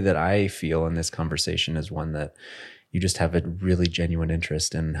 because the way that I feel in this conversation is one that you just have a really genuine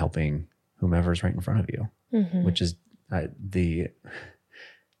interest in helping whomever's right in front of you, which is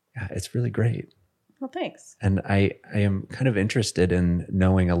it's really great. Well, thanks. And I am kind of interested in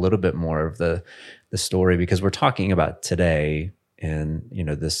knowing a little bit more of the story, because we're talking about today in,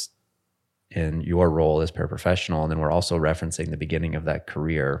 this, in your role as paraprofessional. And then we're also referencing the beginning of that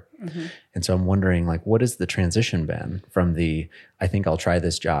career. And so I'm wondering, like, what has the transition been from I think I'll try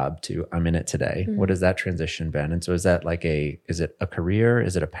this job to I'm in it today? What has that transition been? And so is that is it a career?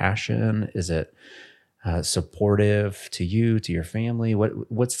 Is it a passion? Is it supportive to you, to your family?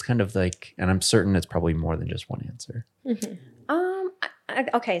 What's kind of like, and I'm certain it's probably more than just one answer.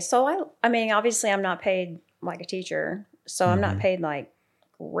 Okay. So I mean, obviously I'm not paid like a teacher, so I'm not paid like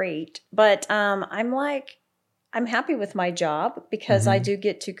great, but I'm happy with my job because I do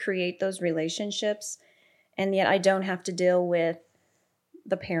get to create those relationships, and yet I don't have to deal with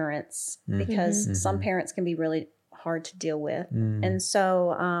the parents because some parents can be really hard to deal with. And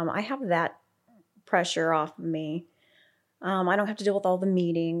so I have that pressure off of me. I don't have to deal with all the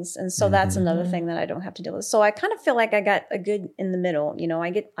meetings. And so that's another thing that I don't have to deal with. So I kind of feel like I got a good in the middle. I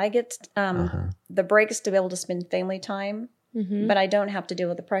get the breaks to be able to spend family time, but I don't have to deal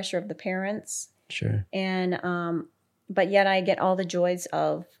with the pressure of the parents. Sure. And, but yet I get all the joys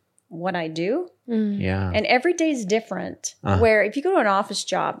of what I do. Yeah. And every day is different. Where if you go to an office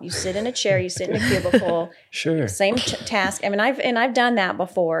job, you sit in a chair, you sit in a cubicle. Sure. Same task. I mean, I've done that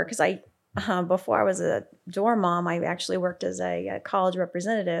before because before I was a dorm mom, I actually worked as a college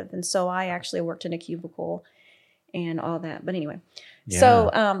representative. And so I actually worked in a cubicle and all that. But anyway,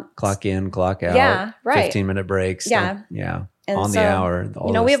 so clock in, clock out. Yeah, right. 15-minute breaks. Yeah. Yeah. And on so, the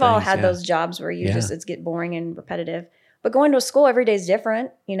hour. We've all had those jobs where you it's get boring and repetitive. But going to a school every day is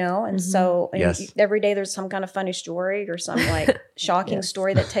different, and so every day there's some kind of funny story or some like shocking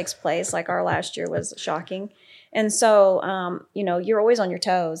story that takes place. Like our last year was shocking. And so, you're always on your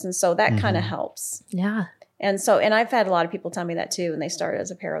toes. And so that kind of helps. Yeah. And so, and I've had a lot of people tell me that too. When they started as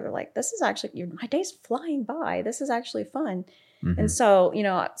a para, they're like, this is actually, my day's flying by. This is actually fun. And so,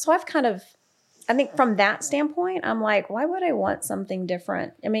 so I've kind of, I think from that standpoint, I'm like, why would I want something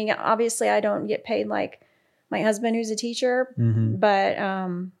different? I mean, obviously I don't get paid like my husband who's a teacher, but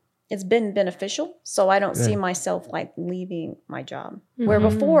it's been beneficial. So I don't see myself like leaving my job. Where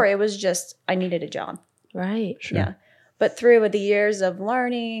before it was just, I needed a job. Right. Sure. Yeah. But through the years of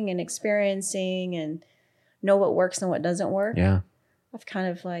learning and experiencing and know what works and what doesn't work, I've kind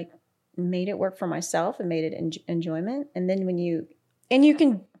of like made it work for myself and made it enjoyment. And then when you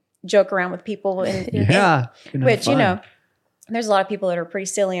can joke around with people and which, there's a lot of people that are pretty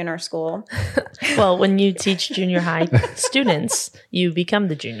silly in our school. Well, when you teach junior high students, you become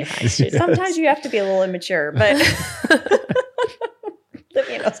the junior high student. Sometimes you have to be a little immature, but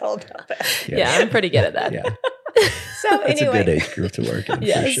Livia knows all about that. Yeah, I'm pretty good at that. Yeah. So It's anyway, a good age group to work in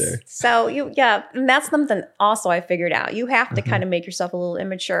for sure. So and that's something also I figured out. You have to kind of make yourself a little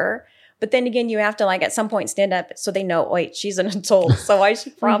immature, but then again, you have to like at some point stand up so they know, wait, she's an adult. So I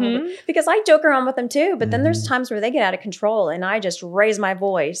should probably, because I joke around with them too, but then there's times where they get out of control and I just raise my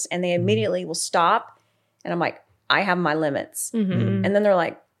voice and they immediately will stop. And I'm like, I have my limits. And then they're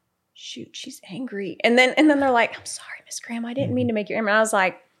like, shoot, she's angry. And then they're like, I'm sorry, Miss Graham, I didn't mean to make you angry. And I was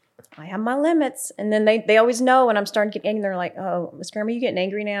like, I have my limits. And then they always know when I'm starting to get angry. They're like, oh, Miss Graham, are you getting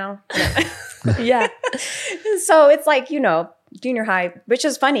angry now? Yeah. So it's like, junior high, which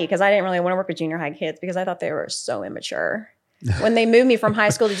is funny because I didn't really want to work with junior high kids because I thought they were so immature. When they moved me from high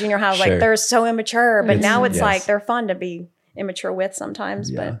school to junior high, I was like, they're so immature. But now it's like they're fun to be immature with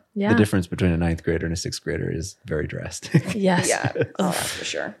sometimes. But the difference between a 9th grader and a 6th grader is very drastic. Yes. Yeah. Oh, that's for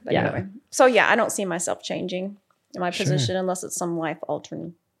sure. But anyway. So I don't see myself changing in my position unless it's some life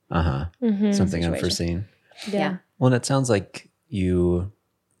altering. Something situation. unforeseen. Yeah. Well, and it sounds like you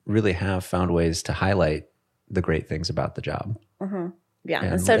really have found ways to highlight the great things about the job. Yeah.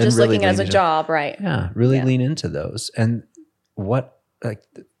 And, instead of just really looking at it as a job, right? Yeah. Really lean into those. And I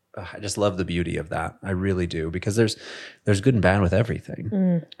just love the beauty of that. I really do, because there's good and bad with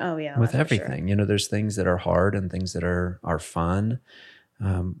everything. Oh yeah. With everything, there's things that are hard and things that are fun.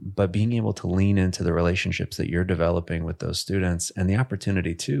 But being able to lean into the relationships that you're developing with those students, and the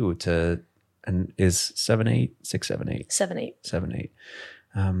opportunity too and is 7-8, 6-7-8, 7-8,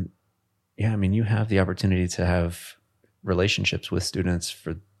 7-8. Yeah, I mean, you have the opportunity to have relationships with students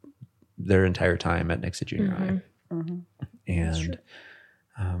for their entire time at Nixa Junior High,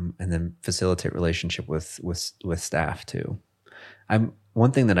 and then facilitate relationship with staff too.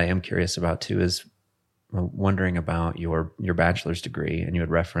 One thing that I am curious about too is wondering about your bachelor's degree, and you had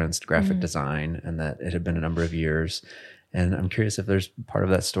referenced graphic design and that it had been a number of years. And I'm curious if there's part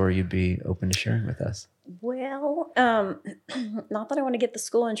of that story you'd be open to sharing with us. Well, not that I want to get the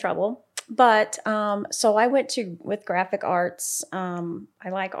school in trouble, but so I went with graphic arts. I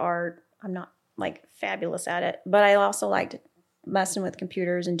like art. I'm not like fabulous at it, but I also liked messing with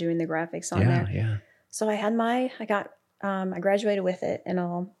computers and doing the graphics on there. Yeah. So I graduated with it and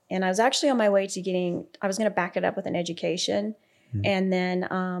all. And I was actually on my way to I was going to back it up with an education. And then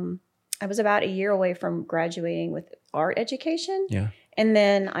I was about a year away from graduating with art education. Yeah. And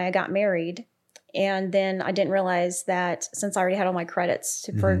then I got married. And then I didn't realize that since I already had all my credits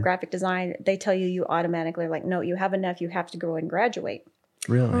for graphic design, they tell you automatically like, no, you have enough. You have to go and graduate.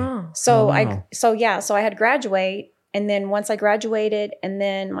 Really? Oh. So wow. So I had to graduate. And then once I graduated, and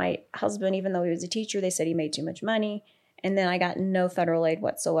then my husband, even though he was a teacher, they said he made too much money. And then I got no federal aid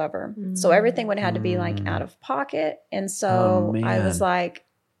whatsoever. So everything would have had to be like out of pocket. And so I was like,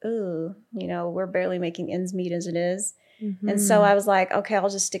 ooh, we're barely making ends meet as it is. And so I was like, okay, I'll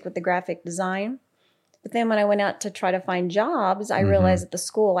just stick with the graphic design. But then when I went out to try to find jobs, I realized that the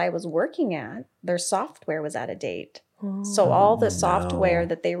school I was working at, their software was out of date. So all the software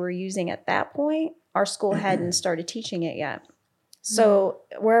that they were using at that point, our school hadn't started teaching it yet. So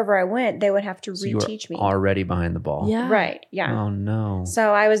wherever I went, they would have to reteach me. Already behind the ball. Yeah. Right. Yeah. Oh no.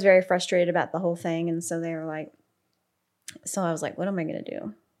 So I was very frustrated about the whole thing. And so they were like, so I was like, what am I going to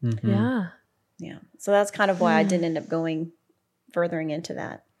do? Yeah. Yeah. So that's kind of why I didn't end up furthering into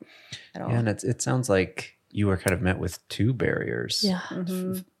that at all. Yeah, and it sounds like you were kind of met with two barriers. Yeah.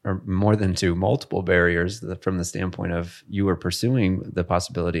 Or more than two, multiple barriers from the standpoint of you were pursuing the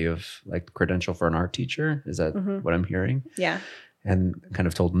possibility of like credential for an art teacher. Is that what I'm hearing? Yeah. And kind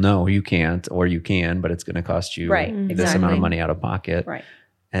of told, no, you can't, or you can, but it's going to cost you this amount of money out of pocket. Right.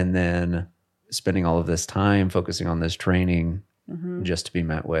 And then spending all of this time focusing on this training just to be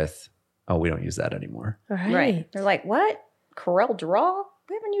met with, oh, we don't use that anymore. Right. They're like, what? Corel Draw?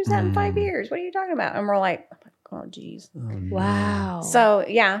 We haven't used that in 5 years. What are you talking about? And we're like, oh, geez. Oh, no. Wow. So,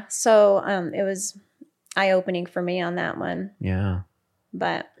 yeah. So it was eye-opening for me on that one. Yeah.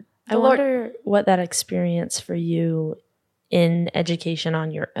 But I wonder what that experience for you in education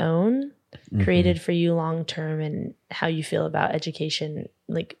on your own created for you long term, and how you feel about education,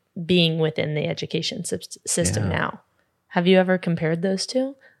 like being within the education system now. Have you ever compared those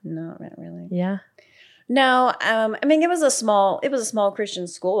two? No, not really. Yeah. No, I mean, it was a small Christian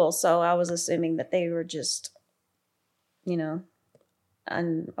school, so I was assuming that they were just,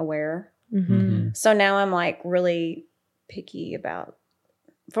 unaware. So now I'm like really picky about,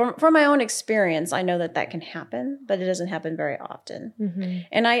 from my own experience, I know that can happen, but it doesn't happen very often.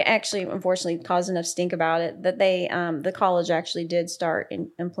 And I actually, unfortunately, caused enough stink about it that they, the college actually did start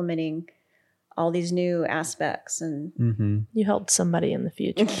implementing all these new aspects. And you helped somebody in the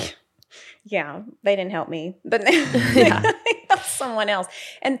future. Yeah, they didn't help me, but they helped someone else.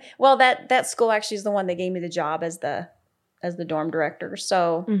 And well, that school actually is the one that gave me the job as the dorm director.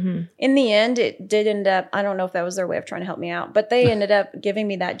 So in the end, it did end up, I don't know if that was their way of trying to help me out, but they ended up giving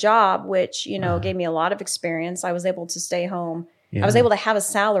me that job, which, gave me a lot of experience. I was able to stay home. I was able to have a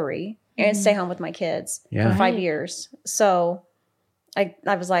salary and stay home with my kids for 5 years. So I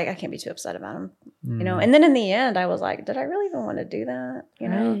was like, I can't be too upset about them, and then in the end, I was like, did I really even want to do that?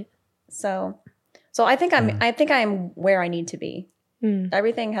 Know? So I think I'm where I need to be.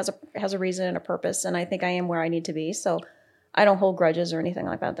 Everything has a reason and a purpose, and I think I am where I need to be. So I don't hold grudges or anything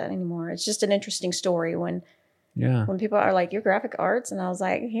like that anymore. It's just an interesting story when people are like, "You're graphic arts," and I was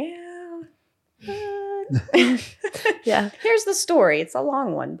like, "Yeah, yeah." Here's the story. It's a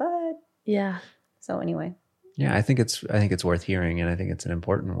long one, but yeah. So anyway, yeah, I think it's worth hearing, and I think it's an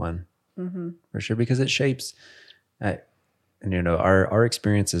important one for sure, because it shapes. And our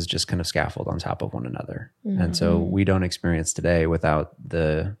experiences just kind of scaffold on top of one another, and so we don't experience today without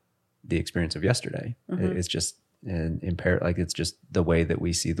the experience of yesterday. It's just it's just the way that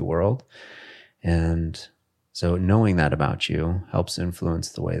we see the world, and so knowing that about you helps influence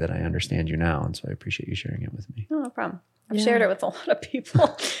the way that I understand you now. And so I appreciate you sharing it with me. No problem. I've shared it with a lot of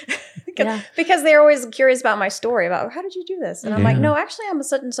people because they're always curious about my story about how did you do this, and I'm like, no, actually, I'm a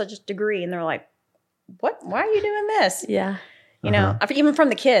such and such degree, and they're like, what? Why are you doing this? Yeah. You know, even from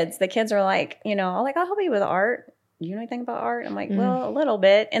the kids are like, you know, like, I'll help you with art. Do you know anything about art? I'm like, well, a little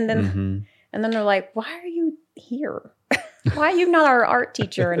bit. And then, they're like, why are you here? Why are you not our art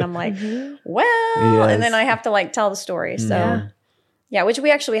teacher? And I'm like, well, and then I have to like tell the story. So yeah, which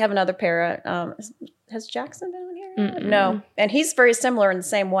we actually have another para. Has Jackson been on here? No. And he's very similar in the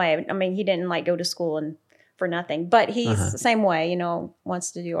same way. I mean, he didn't like go to school and for nothing, but he's the same way, you know,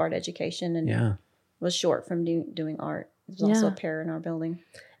 wants to do art education and was short from doing art. There's also a para in our building.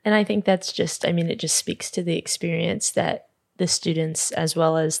 And I think that's just, I mean, it just speaks to the experience that the students as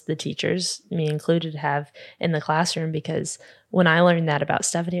well as the teachers, me included, have in the classroom. Because when I learned that about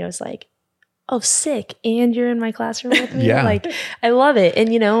Stephanie, I was like, oh, sick. And you're in my classroom with me? Like, I love it.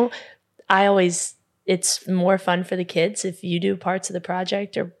 And, you know, it's more fun for the kids if you do parts of the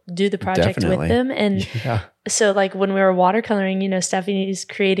project or do the project with them. And so like when we were watercoloring, you know, Stephanie's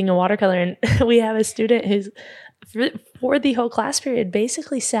creating a watercolor and we have a student who's for the whole class period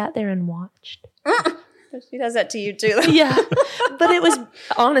basically sat there and watched. She does that to you too. Yeah. But it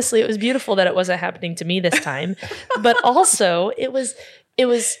was beautiful that it wasn't happening to me this time. But also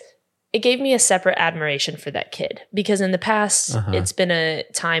it gave me a separate admiration for that kid, because in the past it's been a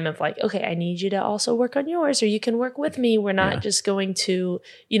time of like, okay, I need you to also work on yours, or you can work with me. We're not just going to,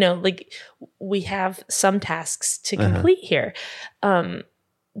 you know, like we have some tasks to complete here.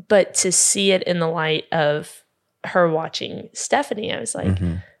 But to see it in the light of her watching Stephanie, I was like,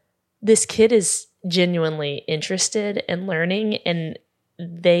 this kid is genuinely interested in learning, and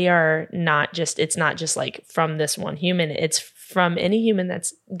they are not just, it's not just like from this one human, it's from any human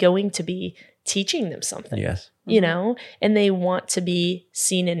that's going to be teaching them something. Yes. You know, and they want to be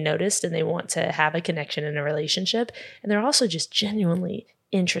seen and noticed, and they want to have a connection and a relationship. And they're also just genuinely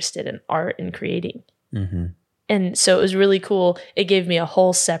interested in art and creating. And so it was really cool. It gave me a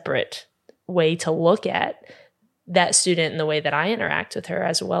whole separate way to look at that student and the way that I interact with her,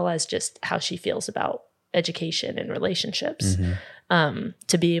 as well as just how she feels about education and relationships,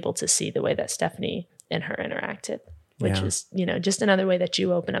 to be able to see the way that Stephanie and her interacted, which is, you know, just another way that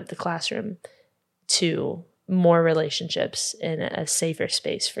you open up the classroom to more relationships in a safer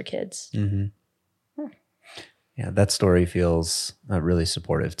space for kids. Yeah, that story feels really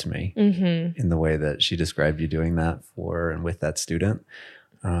supportive to me in the way that she described you doing that for and with that student.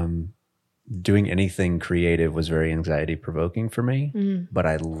 Doing anything creative was very anxiety provoking for me, but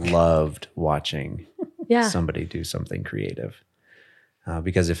I loved watching somebody do something creative.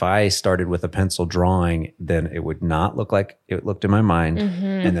 Because if I started with a pencil drawing, then it would not look like it looked in my mind.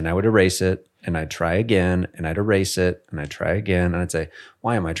 And then I would erase it and I'd try again and I'd erase it and I'd try again. And I'd say,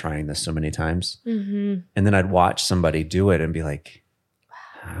 why am I trying this so many times? And then I'd watch somebody do it and be like,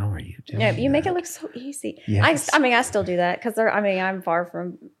 how are you doing Yeah, you that? make it look so easy. Yes. I mean, I still do that because I'm far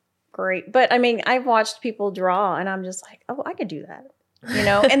from great. But I mean, I've watched people draw and I'm just like, oh, I could do that. You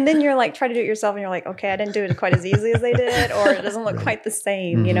know, and then you're like, try to do it yourself and you're like, okay, I didn't do it quite as easily as they did, or it doesn't look quite the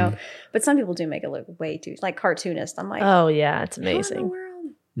same, you know. But some people do make it look way too like cartoonist. I'm like, oh yeah, it's amazing.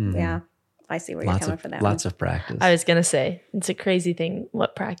 Yeah, I see where you're coming from that. Lots of practice. I was gonna say, it's a crazy thing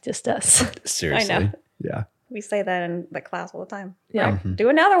what practice does. Seriously. I know. Yeah. We say that in the class all the time. Yeah. Do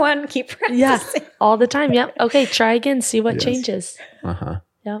another one. Keep practicing. Yeah, all the time. Yep. Okay, try again. See what changes.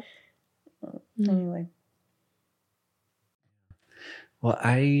 Yep. Anyway. Well,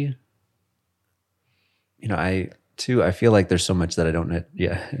 I feel like there's so much that I don't know.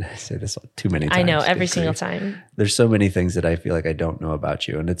 Yeah, I say this too many times. I know, every single time. There's so many things that I feel like I don't know about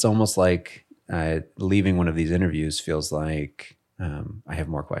you. And it's almost like leaving one of these interviews feels like I have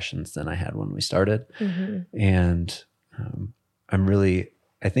more questions than I had when we started. And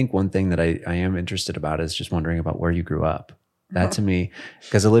I think one thing that I am interested about is just wondering about where you grew up. That to me,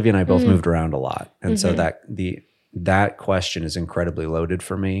 because Olivia and I both moved around a lot. And so that question is incredibly loaded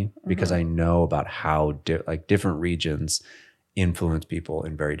for me because I know about how different regions influence people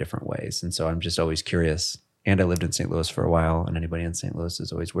in very different ways. And so I'm just always curious. And I lived in St. Louis for a while, and anybody in St. Louis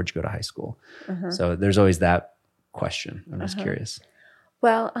is always, where'd you go to high school? So there's always that question. I'm just curious.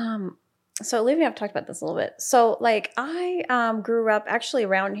 Well, so Olivia and I have talked about this a little bit. So like I grew up actually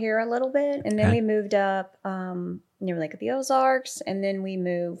around here a little bit, and then we moved up near Lake of the Ozarks, and then we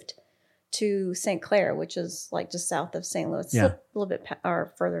moved to St. Clair, which is like just south of St. Louis, a little bit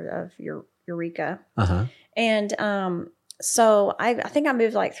further of Eureka. And so I think I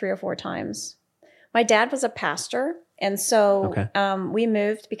moved like 3 or 4 times. My dad was a pastor, and so we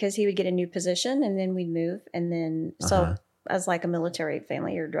moved because he would get a new position, and then we'd move, and then so as like a military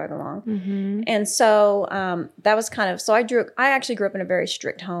family, you're dragged along. And so that was kind of, so I actually grew up in a very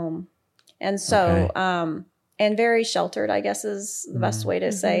strict home, and so and very sheltered, I guess is the best way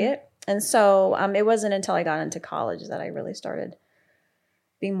to say it. And so it wasn't until I got into college that I really started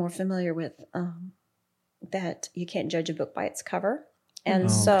being more familiar with that you can't judge a book by its cover.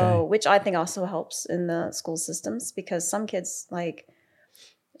 And so, which I think also helps in the school systems, because some kids like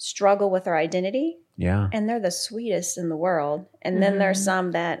struggle with their identity. Yeah. And they're the sweetest in the world. And then there's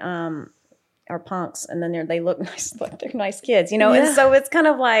some that are punks, and then they look nice, they're nice kids, you know? And so it's kind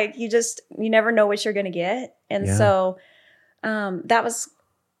of like, you never know what you're going to get. And so that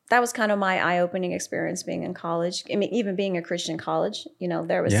was kind of my eye-opening experience being in college. I mean, even being a Christian college, you know,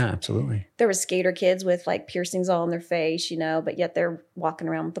 absolutely. There was skater kids with like piercings all in their face, you know, but yet they're walking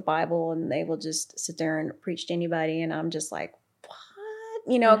around with the Bible and they will just sit there and preach to anybody. And I'm just like,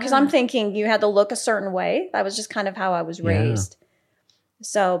 what? You know, because I'm thinking you had to look a certain way. That was just kind of how I was raised.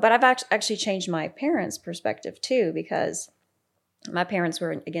 So, but I've actually changed my parents' perspective too, because my parents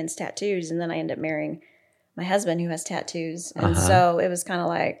were against tattoos, and then I ended up marrying my husband who has tattoos. And so it was kind of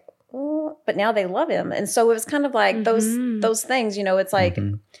like, oh, but now they love him. And so it was kind of like those things, you know, it's like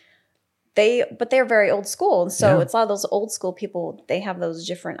but they're very old school. And so it's a lot of those old school people, they have those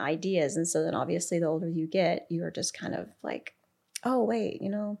different ideas. And so then obviously the older you get, you're just kind of like, oh, wait, you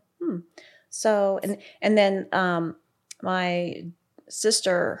know, So, and then my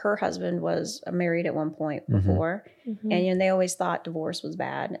sister, her husband was married at one point before, and they always thought divorce was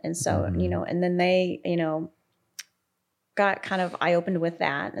bad. And so, you know, and then they, you know, got kind of eye-opened with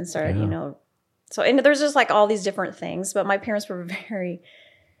that and started, you know, so, and there's just like all these different things, but my parents were very,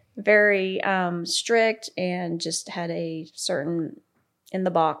 very strict and just had a certain in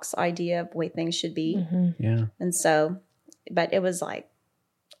the box idea of the way things should be. And so, but it was like,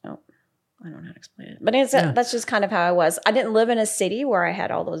 I don't know how to explain it, but that's just kind of how I was. I didn't live in a city where I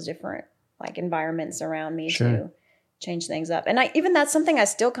had all those different like environments around me to change things up. And even that's something I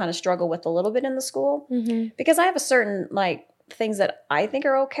still kind of struggle with a little bit in the school, because I have a certain like things that I think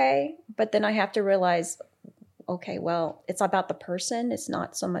are okay, but then I have to realize, okay, well, it's about the person. It's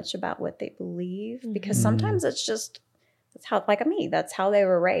not so much about what they believe, because sometimes that's how, like me, that's how they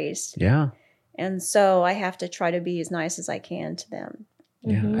were raised. Yeah. And so I have to try to be as nice as I can to them.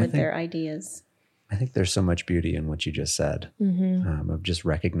 With their ideas. I think there's so much beauty in what you just said, of just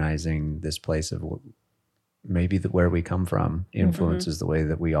recognizing this place of maybe where we come from influences the way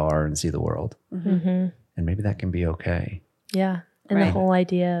that we are and see the world. And maybe that can be okay. Yeah. And the whole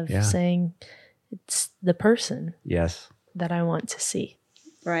idea of saying it's the person that I want to see.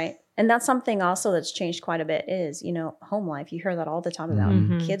 Right. And that's something also that's changed quite a bit is, you know, home life. You hear that all the time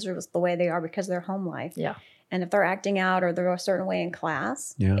about kids are the way they are because they're home life. Yeah. And if they're acting out or they're a certain way in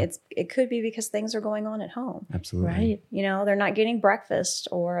class, it could be because things are going on at home. Absolutely. Right. You know, they're not getting breakfast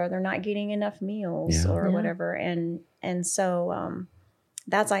or they're not getting enough meals or whatever. And so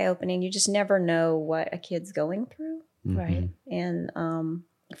that's eye-opening. You just never know what a kid's going through. Right. And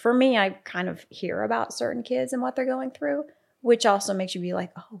for me, I kind of hear about certain kids and what they're going through, which also makes you be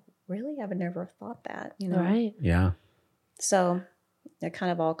like, oh, really? I would never have thought that, you know? Right. Yeah. So it kind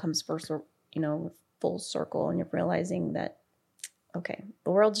of all comes first, you know, full circle, and you're realizing that, okay,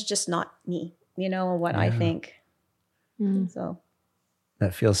 the world's just not me, you know, what I think. So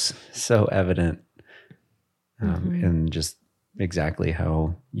that feels so evident in just exactly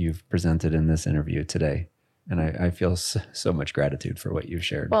how you've presented in this interview today. And I feel so much gratitude for what you've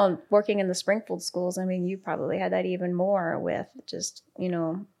shared. Well, working in the Springfield schools, I mean, you probably had that even more with just, you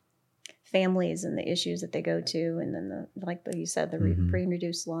know, families and the issues that they go to, and then like you said, the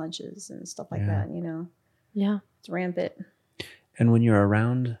pre-introduced lunches and stuff like that, you know. Yeah. It's rampant. And when you're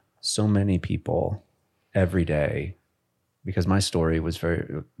around so many people every day, because my story was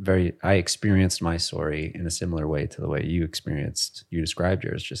I experienced my story in a similar way to the way you described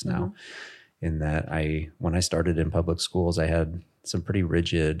yours just now, in that when I started in public schools, I had some pretty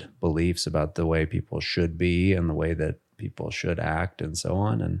rigid beliefs about the way people should be and the way that people should act and so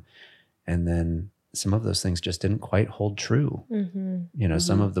on. And then some of those things just didn't quite hold true. You know,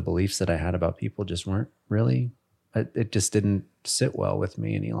 some of the beliefs that I had about people just weren't really, it just didn't sit well with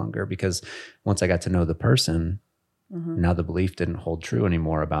me any longer, because once I got to know the person, now the belief didn't hold true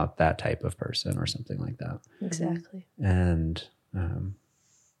anymore about that type of person or something like that. Exactly. And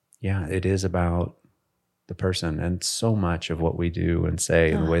it is about the person. And so much of what we do and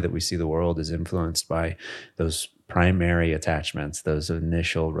say and the way that we see the world is influenced by those primary attachments, those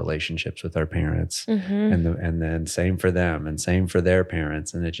initial relationships with our parents, and then same for them and same for their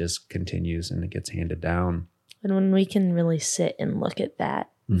parents. And it just continues and it gets handed down. And when we can really sit and look at that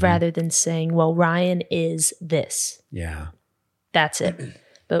rather than saying, well, Ryan is this. Yeah. That's it.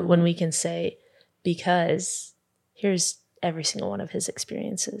 But when we can say, because here's every single one of his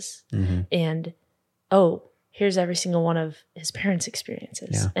experiences. And, oh, here's every single one of his parents'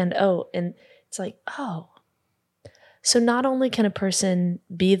 experiences. Yeah. And it's like, so not only can a person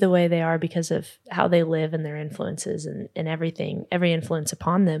be the way they are because of how they live and their influences and everything, every influence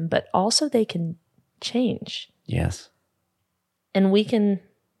upon them, but also they can change. Yes. And we can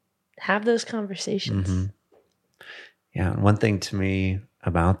have those conversations. Mm-hmm. Yeah. And one thing to me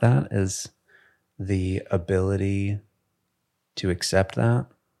about that is the ability to accept that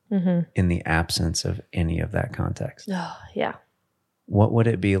in the absence of any of that context. Oh, yeah. What would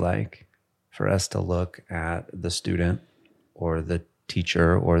it be like for us to look at the student or the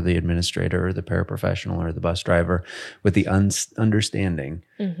teacher or the administrator or the paraprofessional or the bus driver with the understanding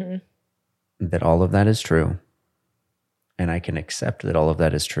that all of that is true, and I can accept that all of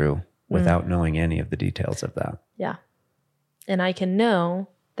that is true without knowing any of the details of that? Yeah. And I can know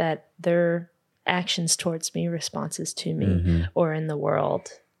that their actions towards me, responses to me, or in the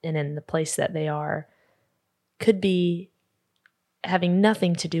world and in the place that they are, could be having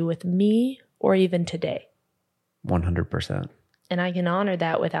nothing to do with me or even today. 100%. And I can honor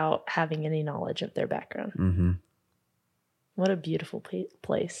that without having any knowledge of their background. What a beautiful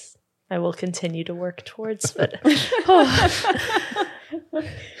place. I will continue to work towards, but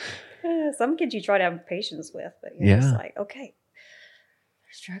some kids you try to have patience with, but it's like, okay,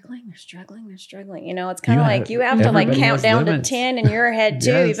 they're struggling. You know, it's kind of like you have to like count down to 10 in your head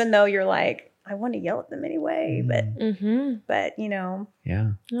too, even though you're like, I want to yell at them anyway, but you know,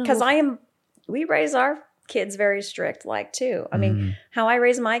 because we raise our kids very strict, like too. I mean, how I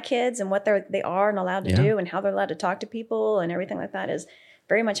raise my kids and what they are and allowed to do and how they're allowed to talk to people and everything like that is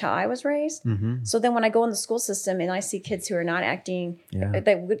very much how I was raised. So then when I go in the school system and I see kids who are not acting,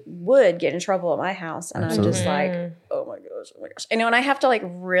 they would get in trouble at my house. And I'm just like, oh my gosh. And I have to like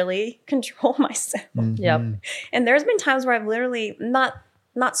really control myself. Yep. And there's been times where I've literally, not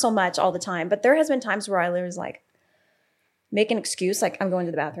so much all the time, but there has been times where I literally was like, make an excuse, like I'm going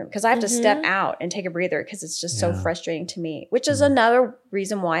to the bathroom, because I have to step out and take a breather because it's just so frustrating to me, which is another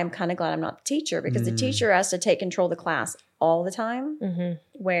reason why I'm kind of glad I'm not the teacher, because the teacher has to take control of the class all the time,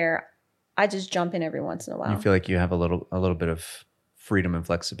 where I just jump in every once in a while. You feel like you have a little bit of freedom and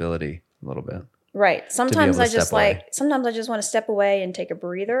flexibility, a little bit. Right. Sometimes I just sometimes I just want to step away and take a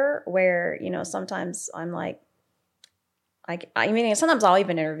breather, where, sometimes I'm like, I mean, sometimes I'll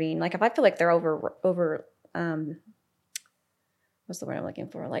even intervene. Like if I feel like they're over what's the word I'm looking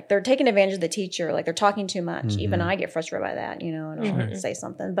for? Like they're taking advantage of the teacher, like they're talking too much. Even I get frustrated by that, and I'll say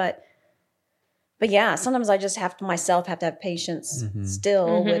something. But yeah, sometimes I just have to have patience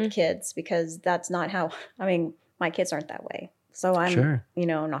still with kids, because that's not how, I mean, my kids aren't that way. So I'm,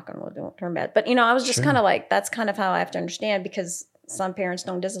 not going to turn bad. But, I was just kind of like, that's kind of how I have to understand, because some parents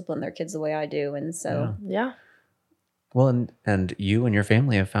don't discipline their kids the way I do. And so, yeah. Well, and you and your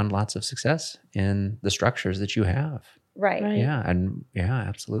family have found lots of success in the structures that you have. Right. Yeah. And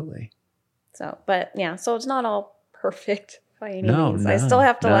absolutely. So, but yeah, so it's not all perfect by any means. I still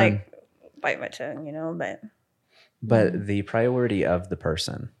have to bite my tongue, but the priority of the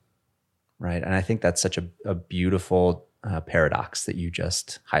person, right? And I think that's such a beautiful paradox that you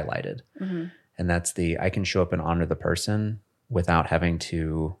just highlighted. And that's I can show up and honor the person without having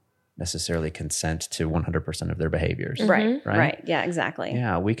to necessarily consent to 100% of their behaviors. Right. Yeah, exactly.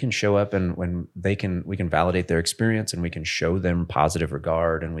 Yeah, we can show up, and when we can validate their experience, and we can show them positive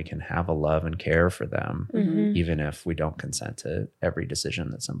regard, and we can have a love and care for them, even if we don't consent to every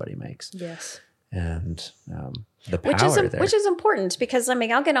decision that somebody makes. Yes. And the power which is important, because I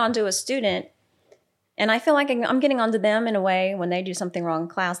mean, I'll get onto a student and I feel like I'm getting onto them in a way when they do something wrong in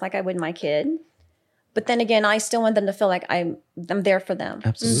class, like I would my kid. But then again, I still want them to feel like I'm there for them.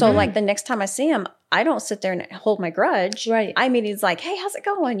 Absolutely. So like the next time I see them, I don't sit there and hold my grudge. Right. I mean, he's like, hey, how's it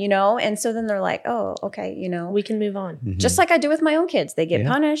going? And so then they're like, oh, okay, we can move on. Just like I do with my own kids. They get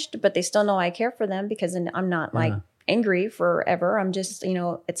punished, but they still know I care for them, because I'm not like angry forever. I'm just,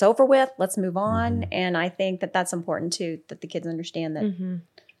 it's over with. Let's move on. And I think that that's important too, that the kids understand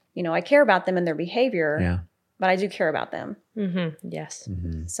that, I care about them and their behavior, but I do care about them. Yes.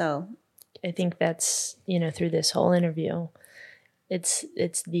 So I think that's, through this whole interview, it's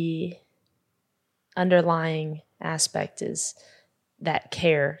the underlying aspect is that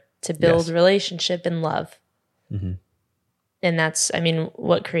care to build relationship and love. And that's, I mean,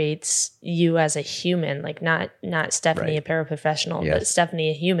 what creates you as a human, like not Stephanie, a paraprofessional, but Stephanie,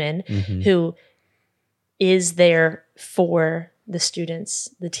 a human who is there for the students,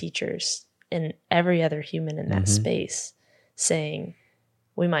 the teachers, and every other human in that space, saying,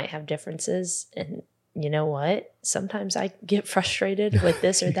 we might have differences, and you know what? Sometimes I get frustrated with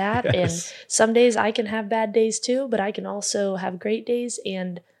this or that. And some days I can have bad days too, but I can also have great days,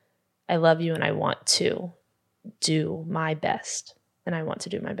 and I love you and I want to do my best, and I want to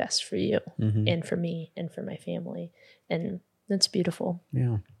do my best for you and for me and for my family. And that's beautiful.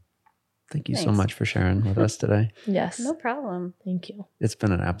 Yeah. Thank you so much for sharing with us today. Yes. No problem. Thank you. It's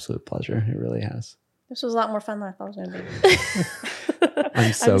been an absolute pleasure. It really has. This was a lot more fun than I thought it was going to be.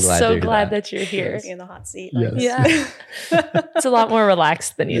 I'm so glad that you're here. In the hot seat. Yes. Yeah. It's a lot more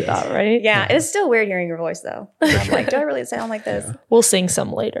relaxed than you thought, right? Yeah. It's still weird hearing your voice, though. I'm like, do I really sound like this? Yeah. We'll sing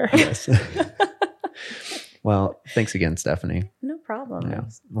some later. Yes. Well, thanks again, Stephanie. No problem. Yeah.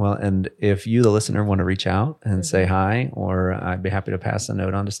 Well, and if you, the listener, want to reach out and say hi, or I'd be happy to pass a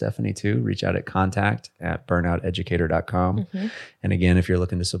note on to Stephanie too, reach out at contact@burnouteducator.com. And again, if you're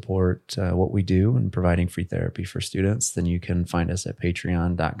looking to support what we do and providing free therapy for students, then you can find us at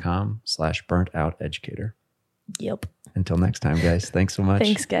patreon.com/burnouteducator. Yep. Until next time, guys. Thanks so much.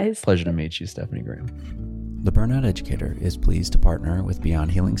 Thanks, guys. Pleasure to meet you, Stephanie Graham. The Burnout Educator is pleased to partner with Beyond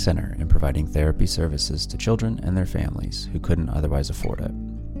Healing Center in providing therapy services to children and their families who couldn't otherwise afford it.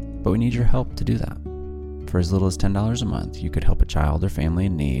 But we need your help to do that. For as little as $10 a month, you could help a child or family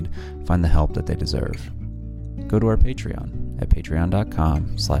in need find the help that they deserve. Go to our Patreon at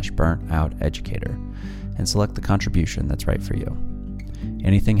patreon.com/burnouteducator and select the contribution that's right for you.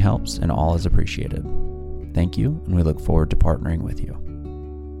 Anything helps and all is appreciated. Thank you, and we look forward to partnering with you.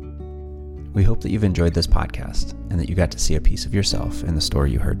 We hope that you've enjoyed this podcast and that you got to see a piece of yourself in the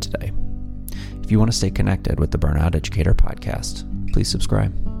story you heard today. If you want to stay connected with the Burnout Educator podcast, please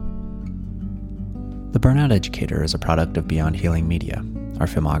subscribe. The Burnout Educator is a product of Beyond Healing Media. Our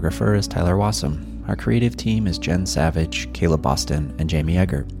filmographer is Tyler Wassam. Our creative team is Jen Savage, Caleb Boston, and Jamie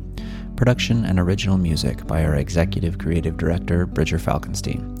Eggert. Production and original music by our executive creative director, Bridger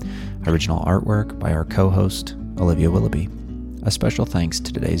Falkenstein. Original artwork by our co-host, Olivia Willoughby. A special thanks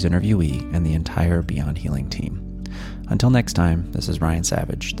to today's interviewee and the entire Beyond Healing team. Until next time, this is Ryan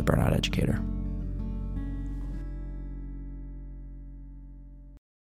Savage, the Burnout Educator.